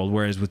end of the world.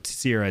 Whereas with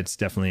Sierra, it's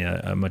definitely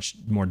a much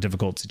more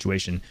difficult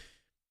situation.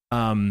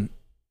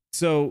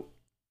 So,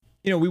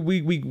 you know,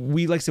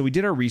 we like I said, we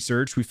did our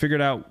research. We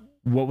figured out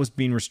what was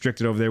being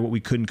restricted over there, what we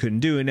couldn't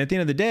do. And at the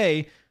end of the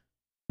day,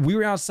 we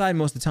were outside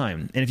most of the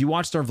time. And if you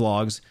watched our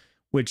vlogs,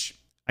 which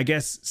I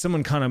guess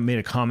someone kind of made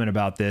a comment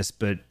about this,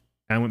 but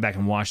I went back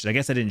and watched it. I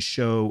guess I didn't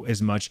show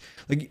as much.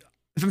 Like,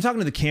 if I'm talking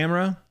to the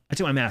camera, I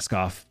take my mask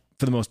off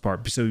for the most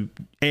part. So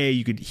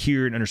you could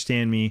hear and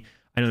understand me.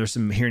 I know there's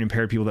some hearing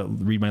impaired people that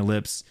read my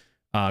lips.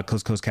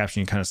 Closed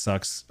captioning kind of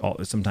sucks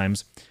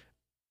sometimes.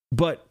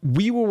 But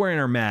we were wearing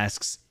our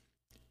masks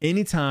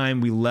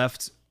anytime we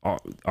left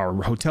our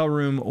hotel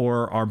room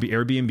or our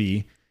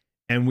Airbnb,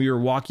 and we were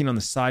walking on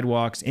the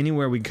sidewalks,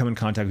 anywhere we could come in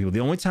contact with people. The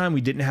only time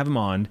we didn't have them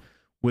on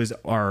was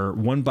our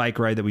one bike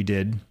ride that we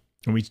did.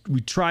 And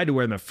we tried to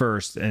wear them at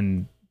first,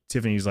 and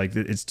Tiffany's like,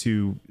 it's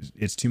too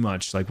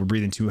much. Like, we're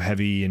breathing too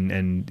heavy,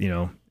 and you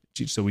know,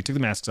 so we took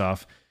the masks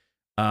off.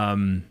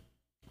 And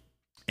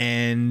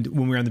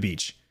when we were on the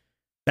beach,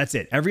 that's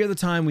it. Every other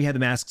time we had the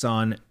masks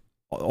on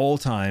all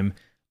time,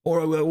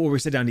 or we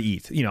sit down to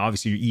eat. You know,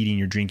 obviously you're eating,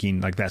 you're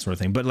drinking, like that sort of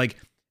thing. But like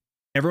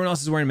everyone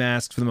else is wearing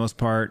masks for the most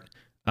part.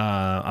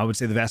 I would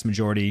say the vast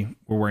majority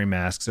were wearing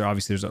masks. So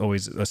obviously there's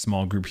always a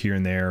small group here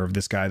and there of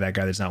this guy, that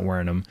guy that's not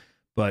wearing them.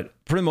 But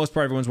for the most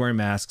part, everyone's wearing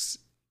masks.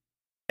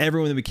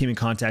 Everyone that we came in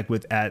contact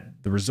with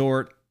at the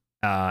resort,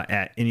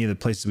 at any of the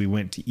places we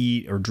went to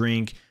eat or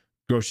drink,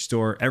 grocery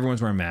store,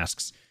 everyone's wearing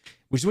masks,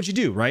 which is what you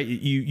do, right?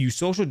 You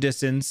social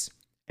distance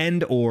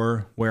and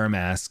or wear a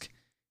mask.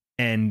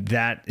 And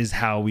that is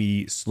how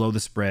we slow the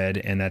spread.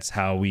 And that's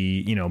how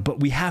we, you know, but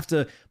we have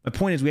to, my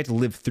point is we have to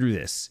live through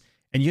this,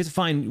 and you have to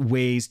find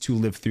ways to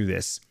live through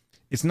this.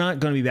 It's not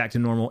going to be back to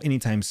normal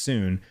anytime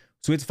soon.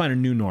 So we have to find a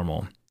new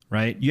normal,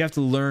 right? You have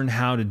to learn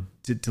how to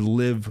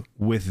live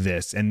with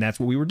this. And that's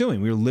what we were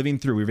doing. We were living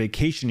through, we were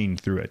vacationing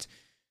through it.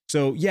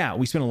 So yeah,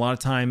 we spent a lot of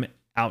time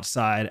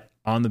outside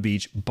on the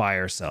beach by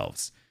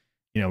ourselves.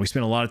 You know, we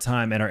spent a lot of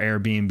time at our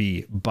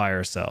Airbnb by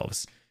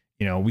ourselves.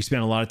 You know, we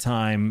spent a lot of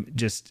time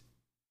just,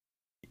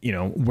 you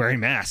know, wearing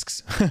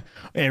masks.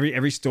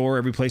 every store,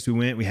 every place we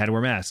went, we had to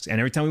wear masks. And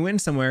every time we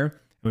went somewhere and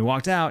we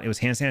walked out, it was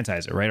hand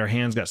sanitizer, right? Our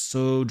hands got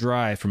so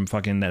dry from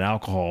fucking that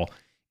alcohol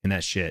and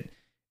that shit.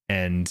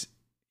 And,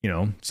 you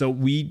know, so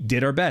we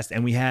did our best,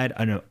 and we had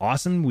an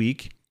awesome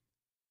week.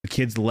 The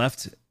kids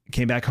left,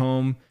 came back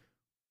home,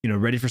 you know,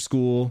 ready for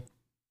school,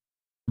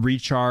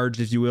 recharged,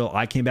 if you will.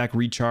 I came back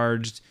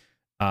recharged.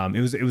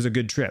 It was a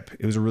good trip.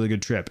 It was a really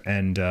good trip.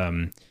 And,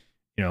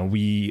 you know,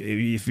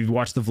 if you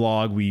watch the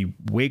vlog, we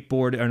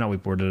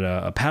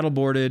paddle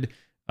boarded.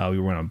 We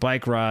went on a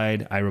bike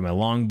ride. I rode my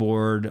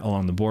longboard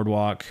along the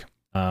boardwalk.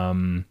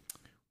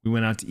 We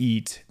went out to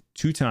eat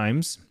three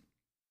times.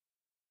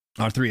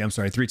 Once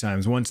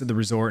at the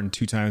resort and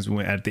 2 times we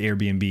went at the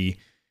Airbnb.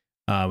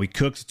 We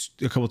cooked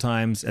a couple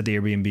times at the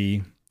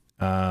Airbnb.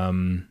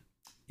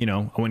 You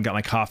know, I went and got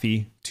my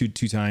coffee two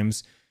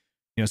times.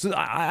 You know, so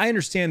I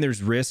understand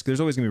there's risk.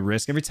 There's always gonna be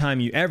risk. Every time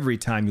you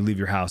leave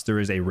your house, there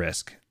is a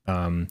risk.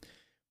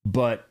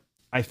 But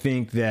I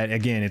think that,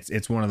 again,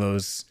 it's one of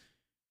those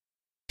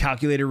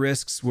calculated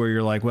risks where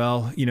you're like,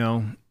 well, you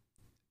know,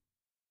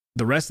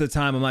 the rest of the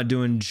time I'm not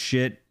doing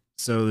shit.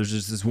 So there's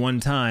just this one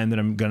time that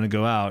I'm going to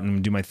go out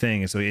and do my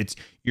thing. And so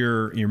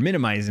you're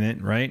minimizing it,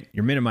 right?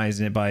 You're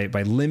minimizing it by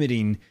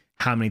limiting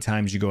how many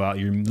times you go out.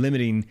 You're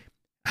limiting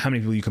how many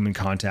people you come in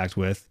contact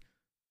with.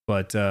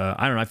 But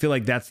I don't know. I feel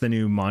like that's the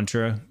new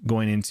mantra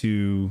going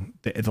into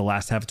the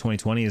last half of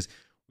 2020 is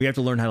we have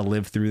to learn how to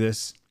live through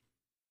this.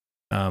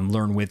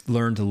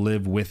 Learn to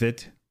live with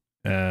it.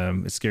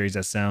 As scary as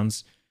that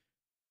sounds.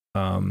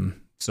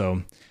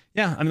 So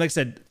yeah, I mean, like I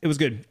said, it was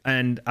good,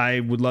 and I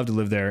would love to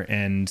live there.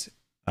 And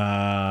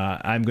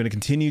I'm going to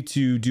continue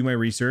to do my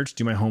research,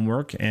 do my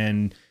homework,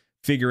 and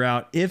figure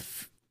out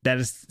if that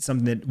is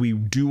something that we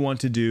do want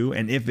to do,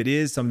 and if it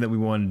is something that we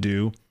want to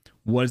do,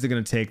 what is it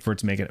going to take for it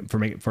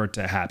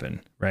to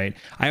happen, right?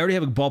 I already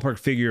have a ballpark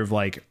figure of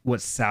like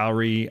what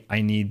salary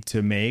I need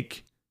to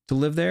make to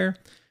live there.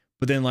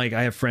 But then, like,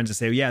 I have friends that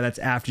say, yeah, that's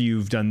after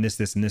you've done this,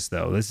 this, and this,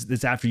 though.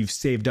 This after you've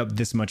saved up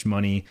this much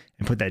money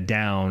and put that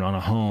down on a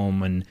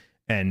home,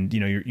 and you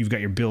know, you've got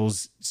your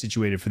bills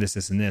situated for this,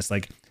 this, and this.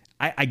 Like,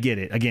 I get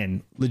it.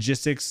 Again,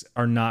 logistics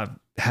have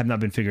not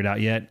been figured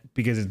out yet,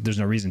 because there's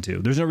no reason to.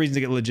 There's no reason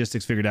to get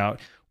logistics figured out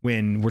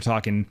when we're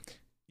talking,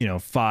 you know,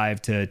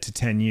 5 to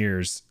 10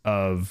 years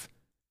of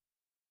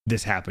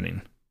this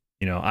happening.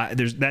 You know,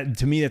 there's that,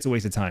 to me, that's a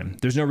waste of time.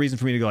 There's no reason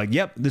for me to go like,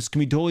 yep, this can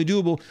be totally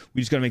doable.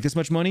 We just got to make this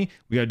much money.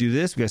 We got to do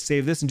this. We got to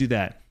save this and do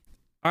that.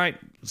 All right.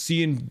 See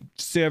you in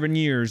 7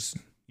 years.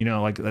 You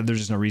know, like, there's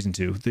just no reason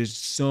to. There's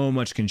so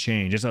much can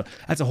change.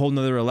 That's a whole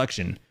nother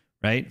election,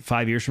 right?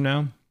 5 years from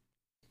now,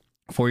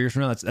 4 years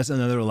from now, that's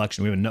another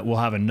election. We'll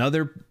have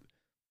another,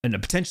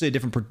 and potentially a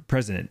different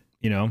president,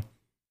 you know?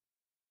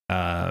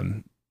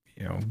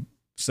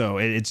 So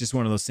it's just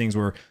one of those things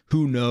where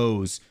who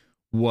knows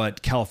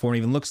what California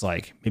even looks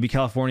like. Maybe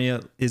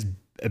California is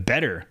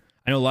better.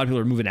 I know a lot of people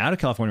are moving out of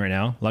California right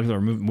now. A lot of people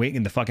are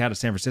getting the fuck out of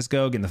San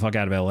Francisco, getting the fuck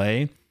out of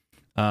LA.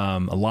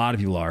 A lot of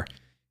people are,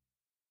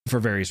 for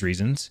various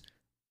reasons.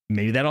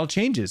 Maybe that all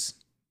changes.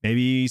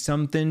 Maybe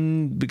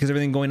something, because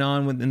everything going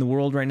on in the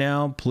world right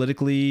now,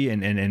 politically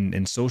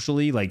and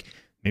socially, like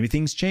maybe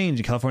things change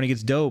and California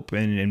gets dope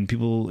and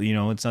people, you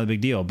know, it's not a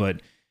big deal,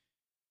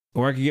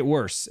 or it could get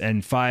worse.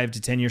 And 5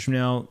 to 10 years from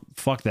now,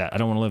 fuck that. I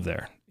don't want to live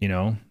there. You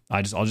know,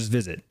 I'll just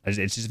visit.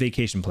 It's just a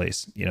vacation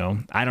place. You know,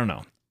 I don't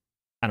know.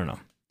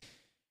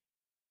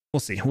 We'll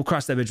see. We'll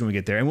cross that bridge when we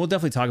get there, and we'll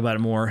definitely talk about it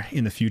more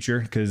in the future.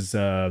 Because,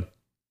 like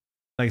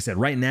I said,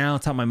 right now,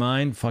 top of my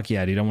mind, fuck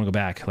yeah, dude, I want to go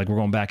back. Like, we're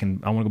going back,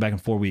 and I want to go back in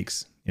 4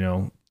 weeks. You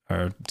know,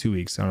 or 2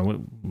 weeks. I don't know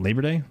what,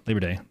 Labor Day. I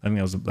think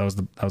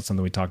that was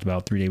something we talked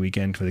about. 3-day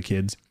weekend for the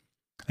kids.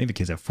 I think the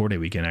kids have 4-day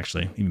weekend,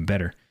 actually, even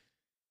better.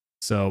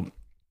 So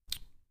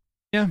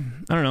Yeah,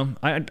 I don't know.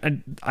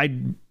 I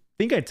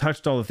think I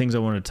touched all the things I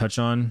wanted to touch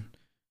on.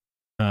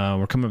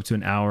 We're coming up to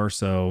an hour,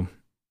 so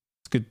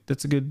it's good.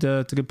 It's a good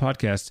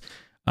podcast.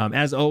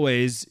 As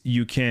always,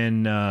 you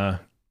can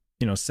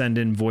send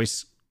in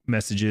voice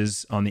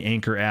messages on the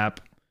Anchor app,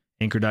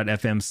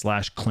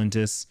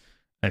 anchor.fm/Clintus.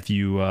 If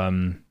you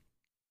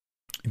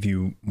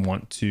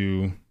want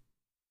to,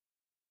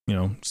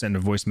 send a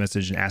voice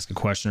message and ask a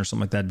question or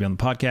something like that to be on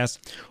the podcast,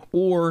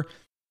 or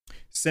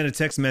send a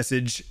text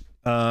message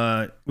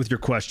with your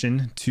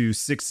question to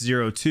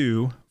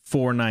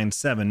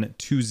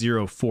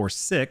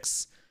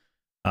 602-497-2046.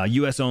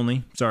 US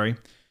only. Sorry.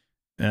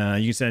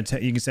 You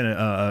can send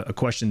a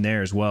question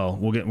there as well.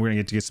 We're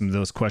gonna get some of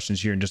those questions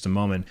here in just a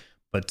moment.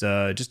 But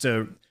just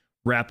to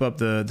wrap up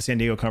the San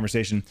Diego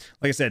conversation,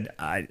 like I said,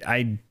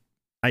 I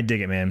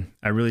dig it, man.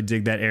 I really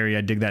dig that area.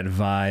 I dig that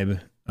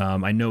vibe.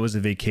 I know it was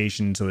a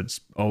vacation, so it's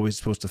always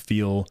supposed to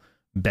feel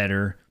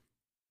better.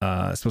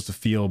 It's supposed to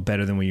feel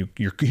better than when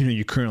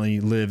you currently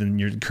live in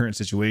your current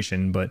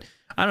situation. But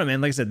I don't know, man.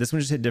 Like I said, this one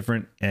just hit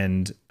different,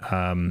 and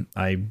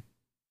I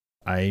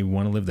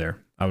want to live there.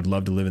 I would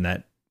love to live in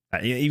that.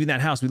 Even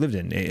that house we lived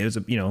in, it was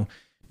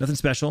nothing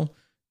special.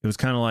 It was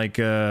kind of like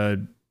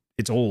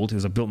it's old. It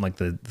was built in like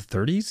the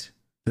 30s,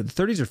 the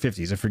 30s or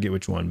 50s. I forget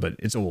which one, but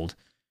it's old.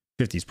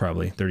 50s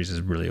probably. 30s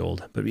is really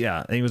old. But yeah,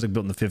 I think it was like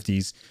built in the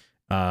 50s.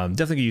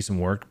 Definitely could use some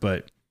work,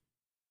 but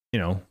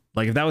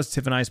like if that was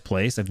Tiff and I's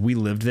place, if we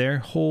lived there,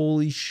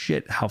 holy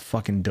shit, how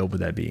fucking dope would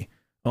that be?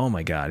 Oh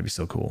my god, it'd be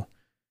so cool.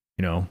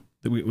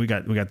 We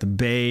got the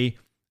bay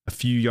a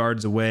few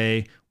yards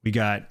away. We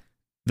got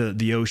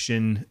the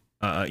ocean,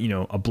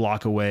 a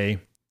block away,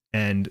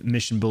 and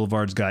Mission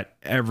Boulevard's got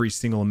every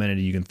single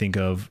amenity you can think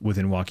of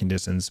within walking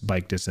distance,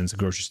 bike distance, a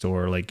grocery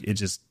store. Like it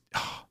just,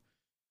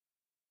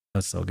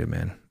 that's so good,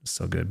 man. It's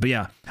so good. But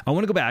yeah, I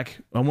want to go back.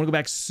 I want to go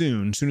back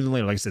sooner than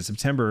later. Like I said,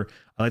 September,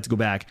 I like to go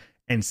back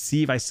and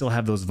see if I still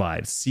have those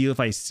vibes. See if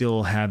I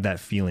still have that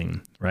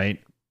feeling,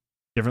 right?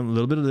 A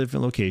little bit of a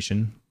different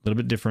location, a little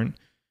bit different,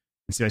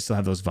 and see if I still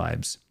have those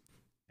vibes.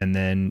 And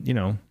then,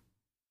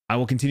 I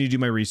will continue to do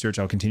my research.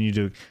 I'll continue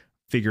to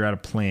figure out a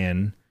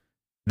plan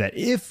that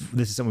if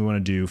this is something we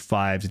want to do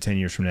 5 to 10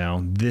 years from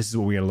now, this is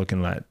what we got to look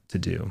at to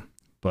do.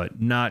 But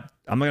I'm not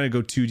going to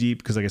go too deep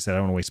because, like I said, I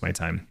don't want to waste my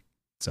time.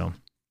 So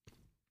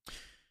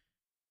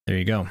there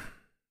you go.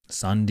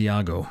 San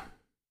Diego.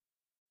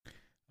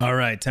 All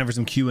right, time for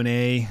some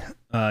Q&A.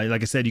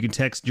 Like I said, you can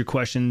text your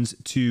questions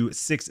to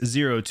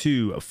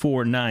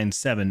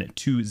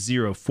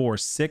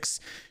 602-497-2046.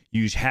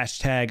 Use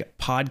hashtag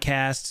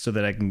podcast so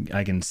that I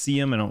can see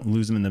them. I don't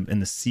lose them in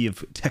the sea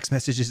of text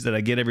messages that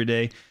I get every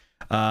day.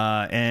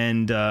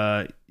 And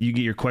you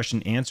get your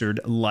question answered,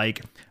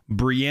 like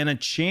Brianna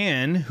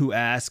Chan, who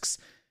asks,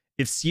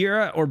 if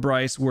Sierra or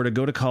Bryce were to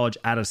go to college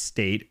out of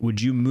state,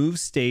 would you move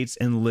states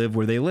and live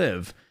where they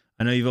live?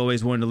 I know you've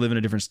always wanted to live in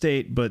a different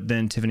state, but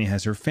then Tiffany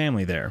has her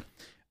family there.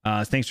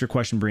 Thanks for your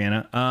question,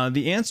 Brianna.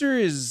 The answer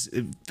is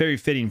very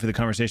fitting for the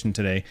conversation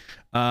today.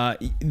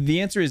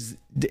 The answer is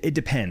it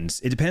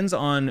depends. It depends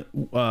on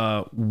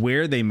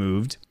where they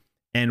moved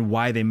and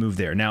why they moved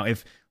there. Now,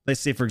 if let's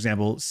say, for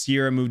example,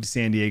 Sierra moved to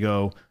San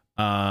Diego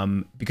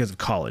because of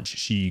college.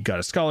 She got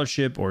a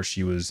scholarship, or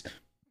she was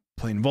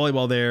playing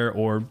volleyball there,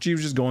 or she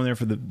was just going there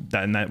for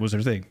that, and that was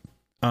her thing.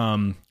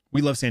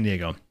 We love San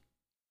Diego,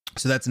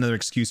 so that's another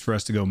excuse for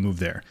us to go move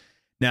there.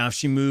 Now, if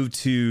she moved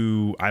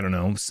to, I don't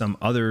know, some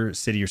other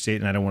city or state,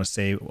 and I don't want to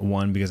say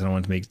one because I don't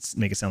want to make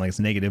it sound like it's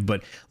negative,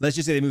 but let's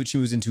just say she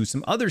moves into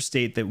some other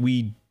state that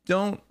we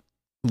don't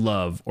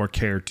love or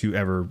care to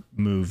ever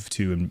move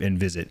to and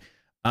visit,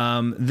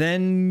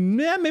 then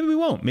yeah, maybe we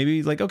won't.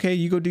 Maybe like, okay,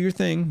 you go do your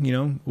thing,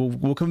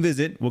 we'll come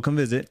visit.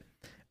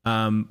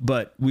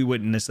 But we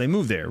wouldn't necessarily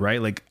move there, right?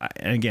 Like,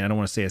 and again, I don't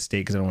want to say a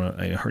state because I don't want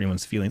to hurt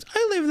anyone's feelings.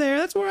 I live there.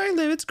 That's where I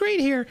live. It's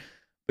great here.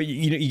 But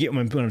you get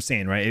what I'm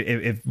saying, right?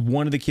 If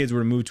one of the kids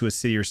were to move to a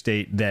city or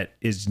state that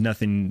is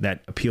nothing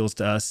that appeals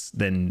to us,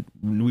 then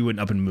we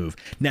wouldn't up and move.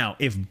 Now,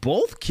 if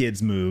both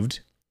kids moved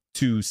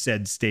to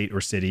said state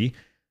or city,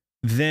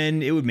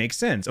 then it would make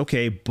sense.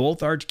 Okay,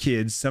 both our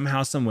kids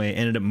somehow, some way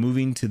ended up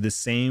moving to the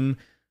same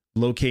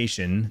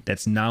location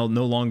that's now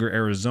no longer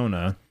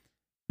Arizona.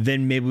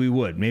 Then maybe we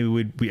would. Maybe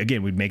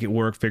we'd make it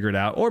work, figure it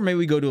out. Or maybe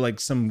we go to like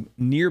some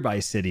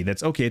nearby city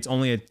that's okay, it's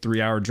only a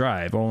 3-hour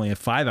drive or only a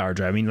 5-hour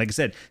drive. I mean, like I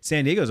said,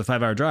 San Diego is a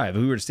 5-hour drive.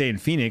 If we were to stay in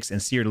Phoenix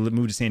and Sierra to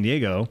move to San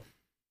Diego,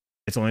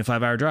 it's only a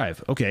 5-hour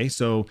drive. Okay,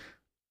 so,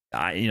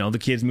 the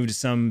kids move to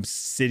some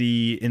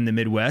city in the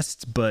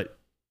Midwest, but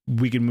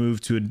we can move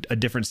to a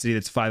different city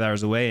that's 5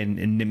 hours away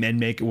and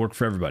make it work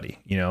for everybody.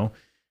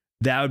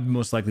 That would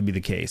most likely be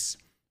the case.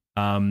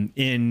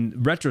 In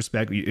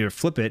retrospect, you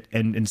flip it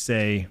and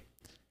say,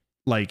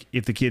 like,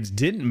 if the kids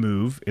didn't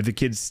move, if the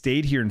kids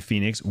stayed here in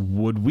Phoenix,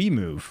 would we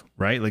move,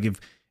 right? Like if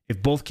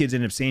both kids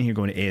end up staying here,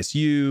 going to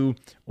ASU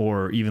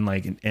or even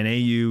like an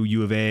NAU,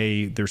 U of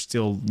A, they're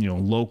still,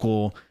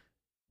 local.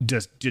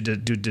 Does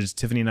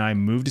Tiffany and I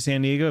move to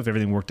San Diego if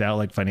everything worked out,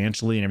 like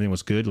financially and everything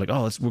was good? Like,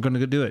 we're going to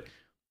go do it.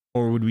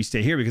 Or would we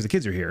stay here because the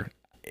kids are here?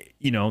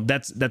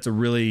 That's a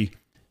really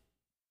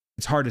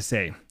it's hard to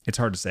say. It's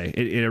hard to say.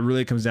 It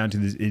really comes down to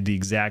the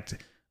exact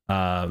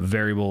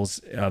variables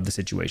of the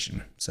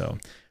situation. So,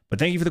 but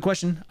thank you for the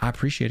question. I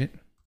appreciate it.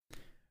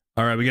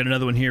 All right, we got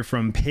another one here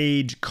from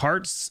Paige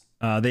Carts.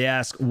 They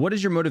ask, what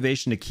is your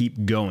motivation to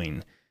keep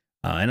going?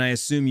 And I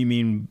assume you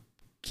mean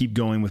keep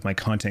going with my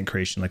content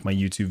creation, like my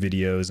YouTube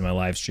videos and my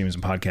live streams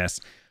and podcasts.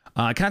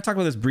 I kind of talked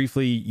about this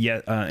briefly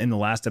in the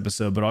last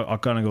episode, but I'll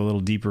kind of go a little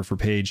deeper for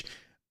Paige.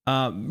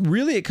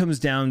 Really, it comes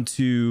down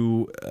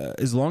to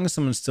as long as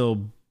someone's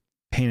still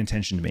paying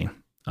attention to me,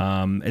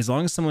 as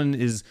long as someone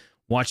is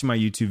watching my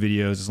YouTube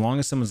videos, as long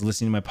as someone's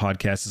listening to my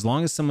podcast, as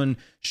long as someone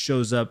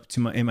shows up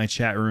in my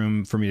chat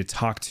room for me to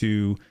talk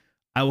to,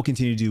 I will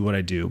continue to do what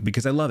I do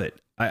because I love it.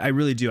 I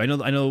really do. I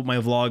know my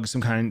vlogs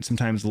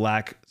sometimes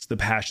lack the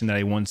passion that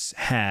I once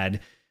had,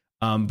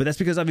 but that's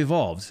because I've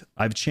evolved.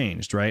 I've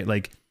changed, right?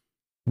 Like,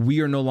 we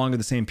are no longer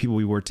the same people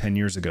we were 10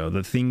 years ago.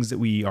 The things that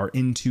we are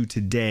into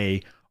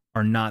today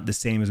are not the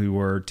same as we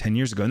were 10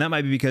 years ago. And that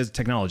might be because of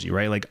technology,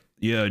 right? Like,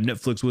 yeah,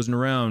 Netflix wasn't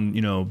around,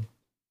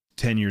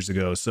 10 years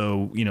ago.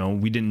 So,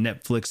 we didn't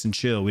Netflix and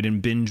chill. We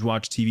didn't binge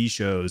watch TV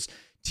shows.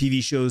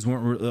 TV shows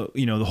weren't,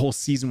 the whole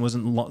season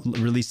wasn't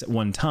released at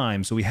one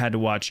time. So we had to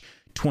watch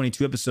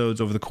 22 episodes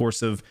over the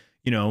course of,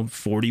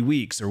 40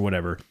 weeks or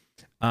whatever.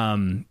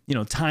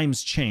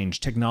 Times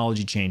change,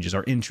 technology changes,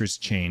 our interests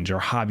change, our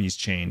hobbies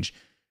change.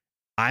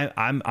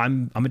 I'm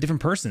a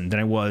different person than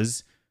I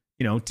was,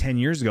 10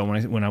 years ago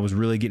when I was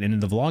really getting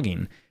into the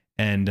vlogging.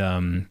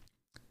 And,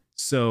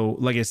 so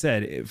like I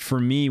said, for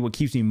me, what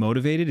keeps me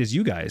motivated is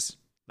you guys.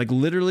 Like,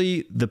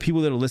 literally the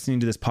people that are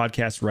listening to this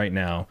podcast right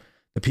now,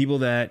 the people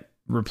that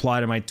reply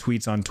to my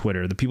tweets on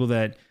Twitter, the people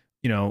that,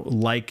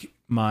 like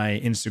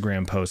my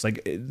Instagram posts,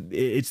 like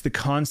it's the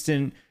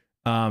constant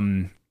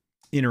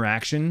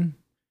interaction.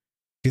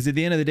 Because at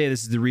the end of the day,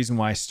 this is the reason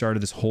why I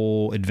started this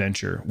whole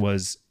adventure.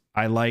 Was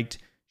I liked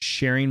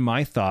sharing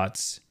my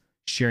thoughts,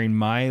 sharing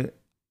my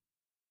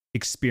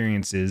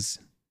experiences,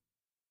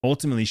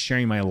 ultimately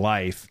sharing my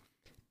life,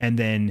 and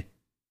then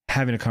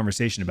having a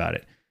conversation about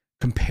it,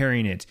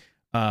 comparing it,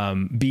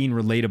 being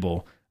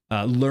relatable,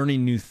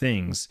 learning new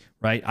things,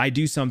 right? I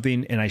do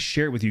something and I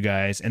share it with you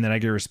guys, and then I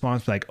get a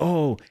response like,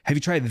 oh, have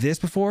you tried this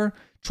before?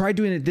 Try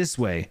doing it this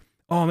way.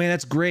 Oh man,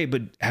 that's great,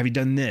 but have you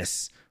done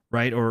this?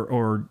 Right?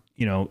 Or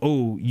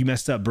oh, you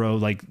messed up, bro.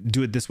 Like,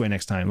 do it this way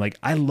next time. Like,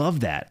 I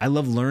love that. I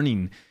love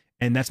learning.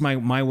 And that's my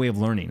way of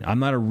learning. I'm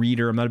not a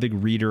reader. I'm not a big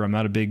reader. I'm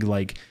not a big,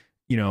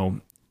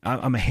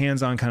 I'm a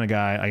hands-on kind of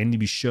guy. I need to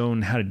be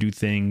shown how to do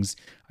things.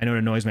 I know it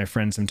annoys my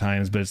friends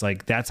sometimes, but it's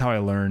like, that's how I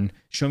learn.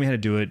 Show me how to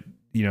do it.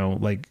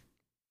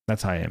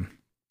 That's how I am.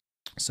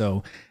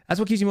 So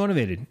that's what keeps me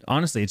motivated.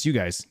 Honestly, it's you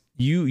guys.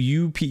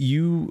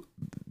 You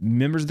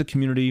members of the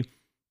community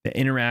that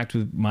interact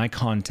with my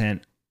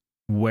content,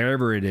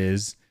 wherever it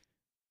is.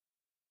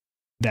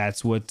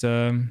 That's what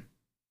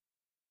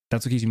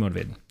keeps me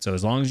motivated. So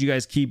as long as you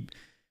guys keep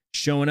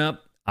showing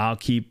up, I'll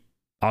keep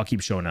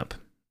showing up.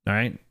 All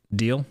right?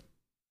 Deal?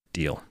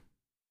 Deal.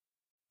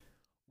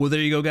 Well, there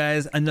you go,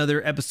 guys.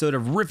 Another episode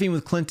of Riffing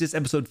with Clintus,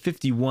 episode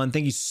 51.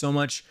 Thank you so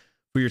much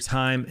for your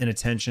time and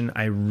attention.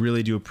 I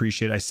really do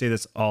appreciate it. I say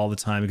this all the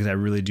time because I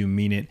really do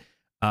mean it.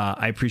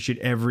 I appreciate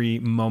every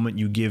moment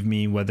you give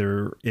me,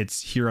 whether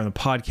it's here on the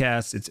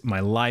podcast, it's my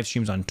live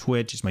streams on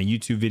Twitch, it's my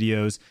YouTube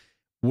videos,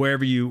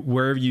 wherever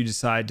you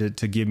decide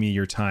to give me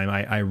your time.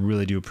 I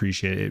really do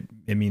appreciate it.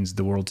 It means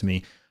the world to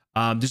me.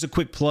 Just a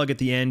quick plug at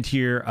the end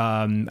here.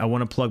 I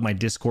want to plug my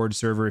Discord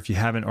server. If you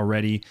haven't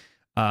already,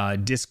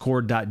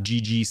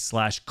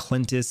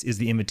 discord.gg/Clintus is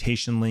the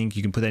invitation link.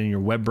 You can put that in your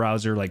web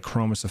browser like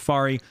Chrome or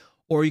Safari,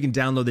 or you can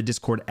download the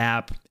Discord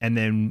app. And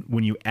then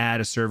when you add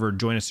a server,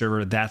 join a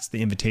server, that's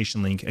the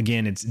invitation link.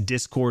 Again, it's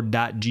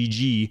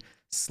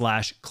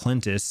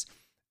discord.gg/Clintus.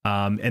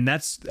 And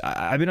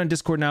I've been on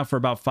Discord now for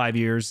about 5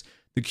 years.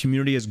 The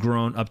community has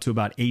grown up to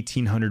about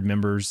 1,800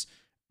 members.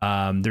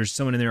 There's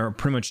someone in there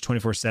pretty much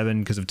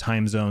 24/7 because of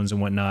time zones and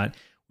whatnot.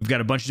 We've got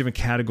a bunch of different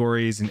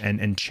categories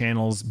and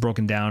channels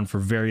broken down for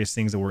various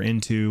things that we're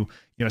into.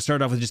 I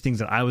started off with just things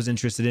that I was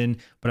interested in,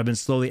 but I've been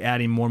slowly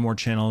adding more and more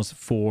channels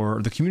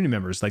for the community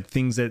members, like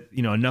things that,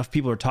 enough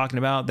people are talking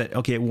about that,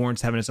 okay, it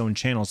warrants having its own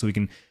channel so we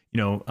can,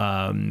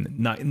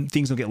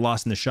 things don't get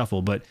lost in the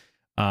shuffle. But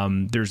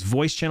there's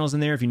voice channels in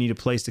there. If you need a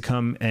place to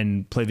come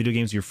and play video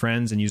games with your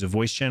friends and use a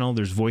voice channel,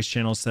 there's voice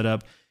channels set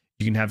up.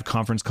 You can have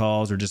conference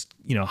calls or just,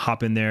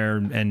 hop in there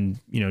and,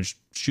 just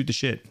shoot the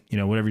shit,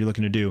 whatever you're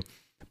looking to do.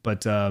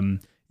 But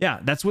yeah,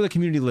 that's where the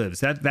community lives.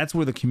 That's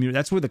where the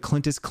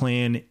Clintus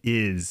clan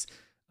is.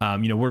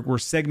 We're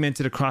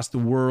segmented across the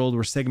world.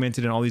 We're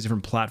segmented in all these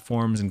different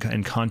platforms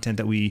and content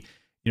that we,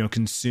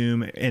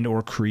 consume and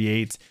or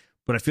create.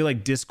 But I feel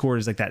like Discord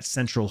is like that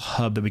central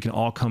hub that we can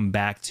all come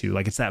back to.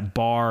 Like, it's that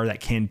bar, that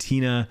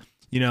cantina.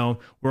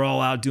 We're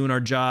all out doing our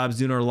jobs,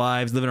 doing our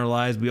lives, living our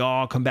lives. We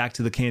all come back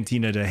to the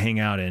cantina to hang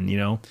out in,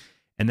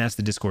 and that's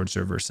the Discord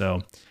server.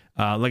 So,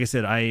 like I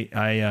said,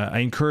 I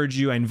encourage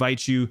you, I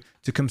invite you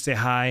to come say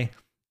hi.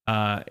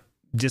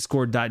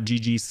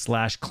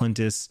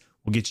 Discord.gg/Clintus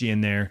will get you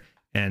in there.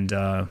 And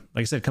like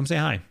I said, come say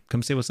hi,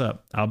 come say what's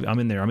up. I'm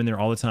in there. I'm in there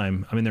all the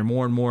time. I'm in there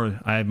more and more.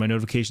 I have my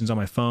notifications on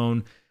my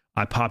phone.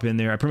 I pop in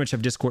there. I pretty much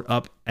have Discord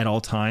up at all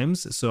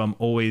times, so I'm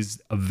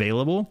always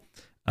available.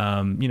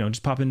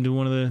 Just pop into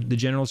one of the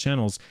general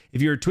channels.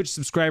 If you're a Twitch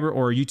subscriber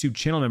or a YouTube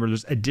channel member,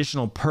 there's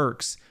additional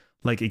perks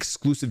like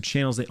exclusive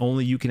channels that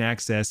only you can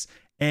access,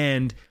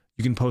 and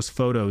you can post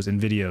photos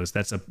and videos.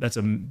 That's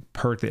a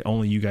perk that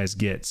only you guys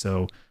get.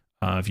 So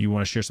if you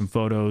want to share some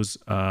photos,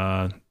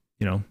 there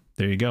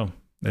you go.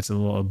 That's a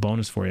little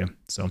bonus for you.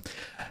 So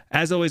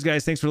as always,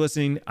 guys, thanks for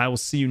listening. I will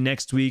see you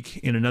next week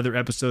in another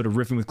episode of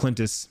Riffing with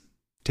Clintus.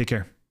 Take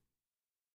care.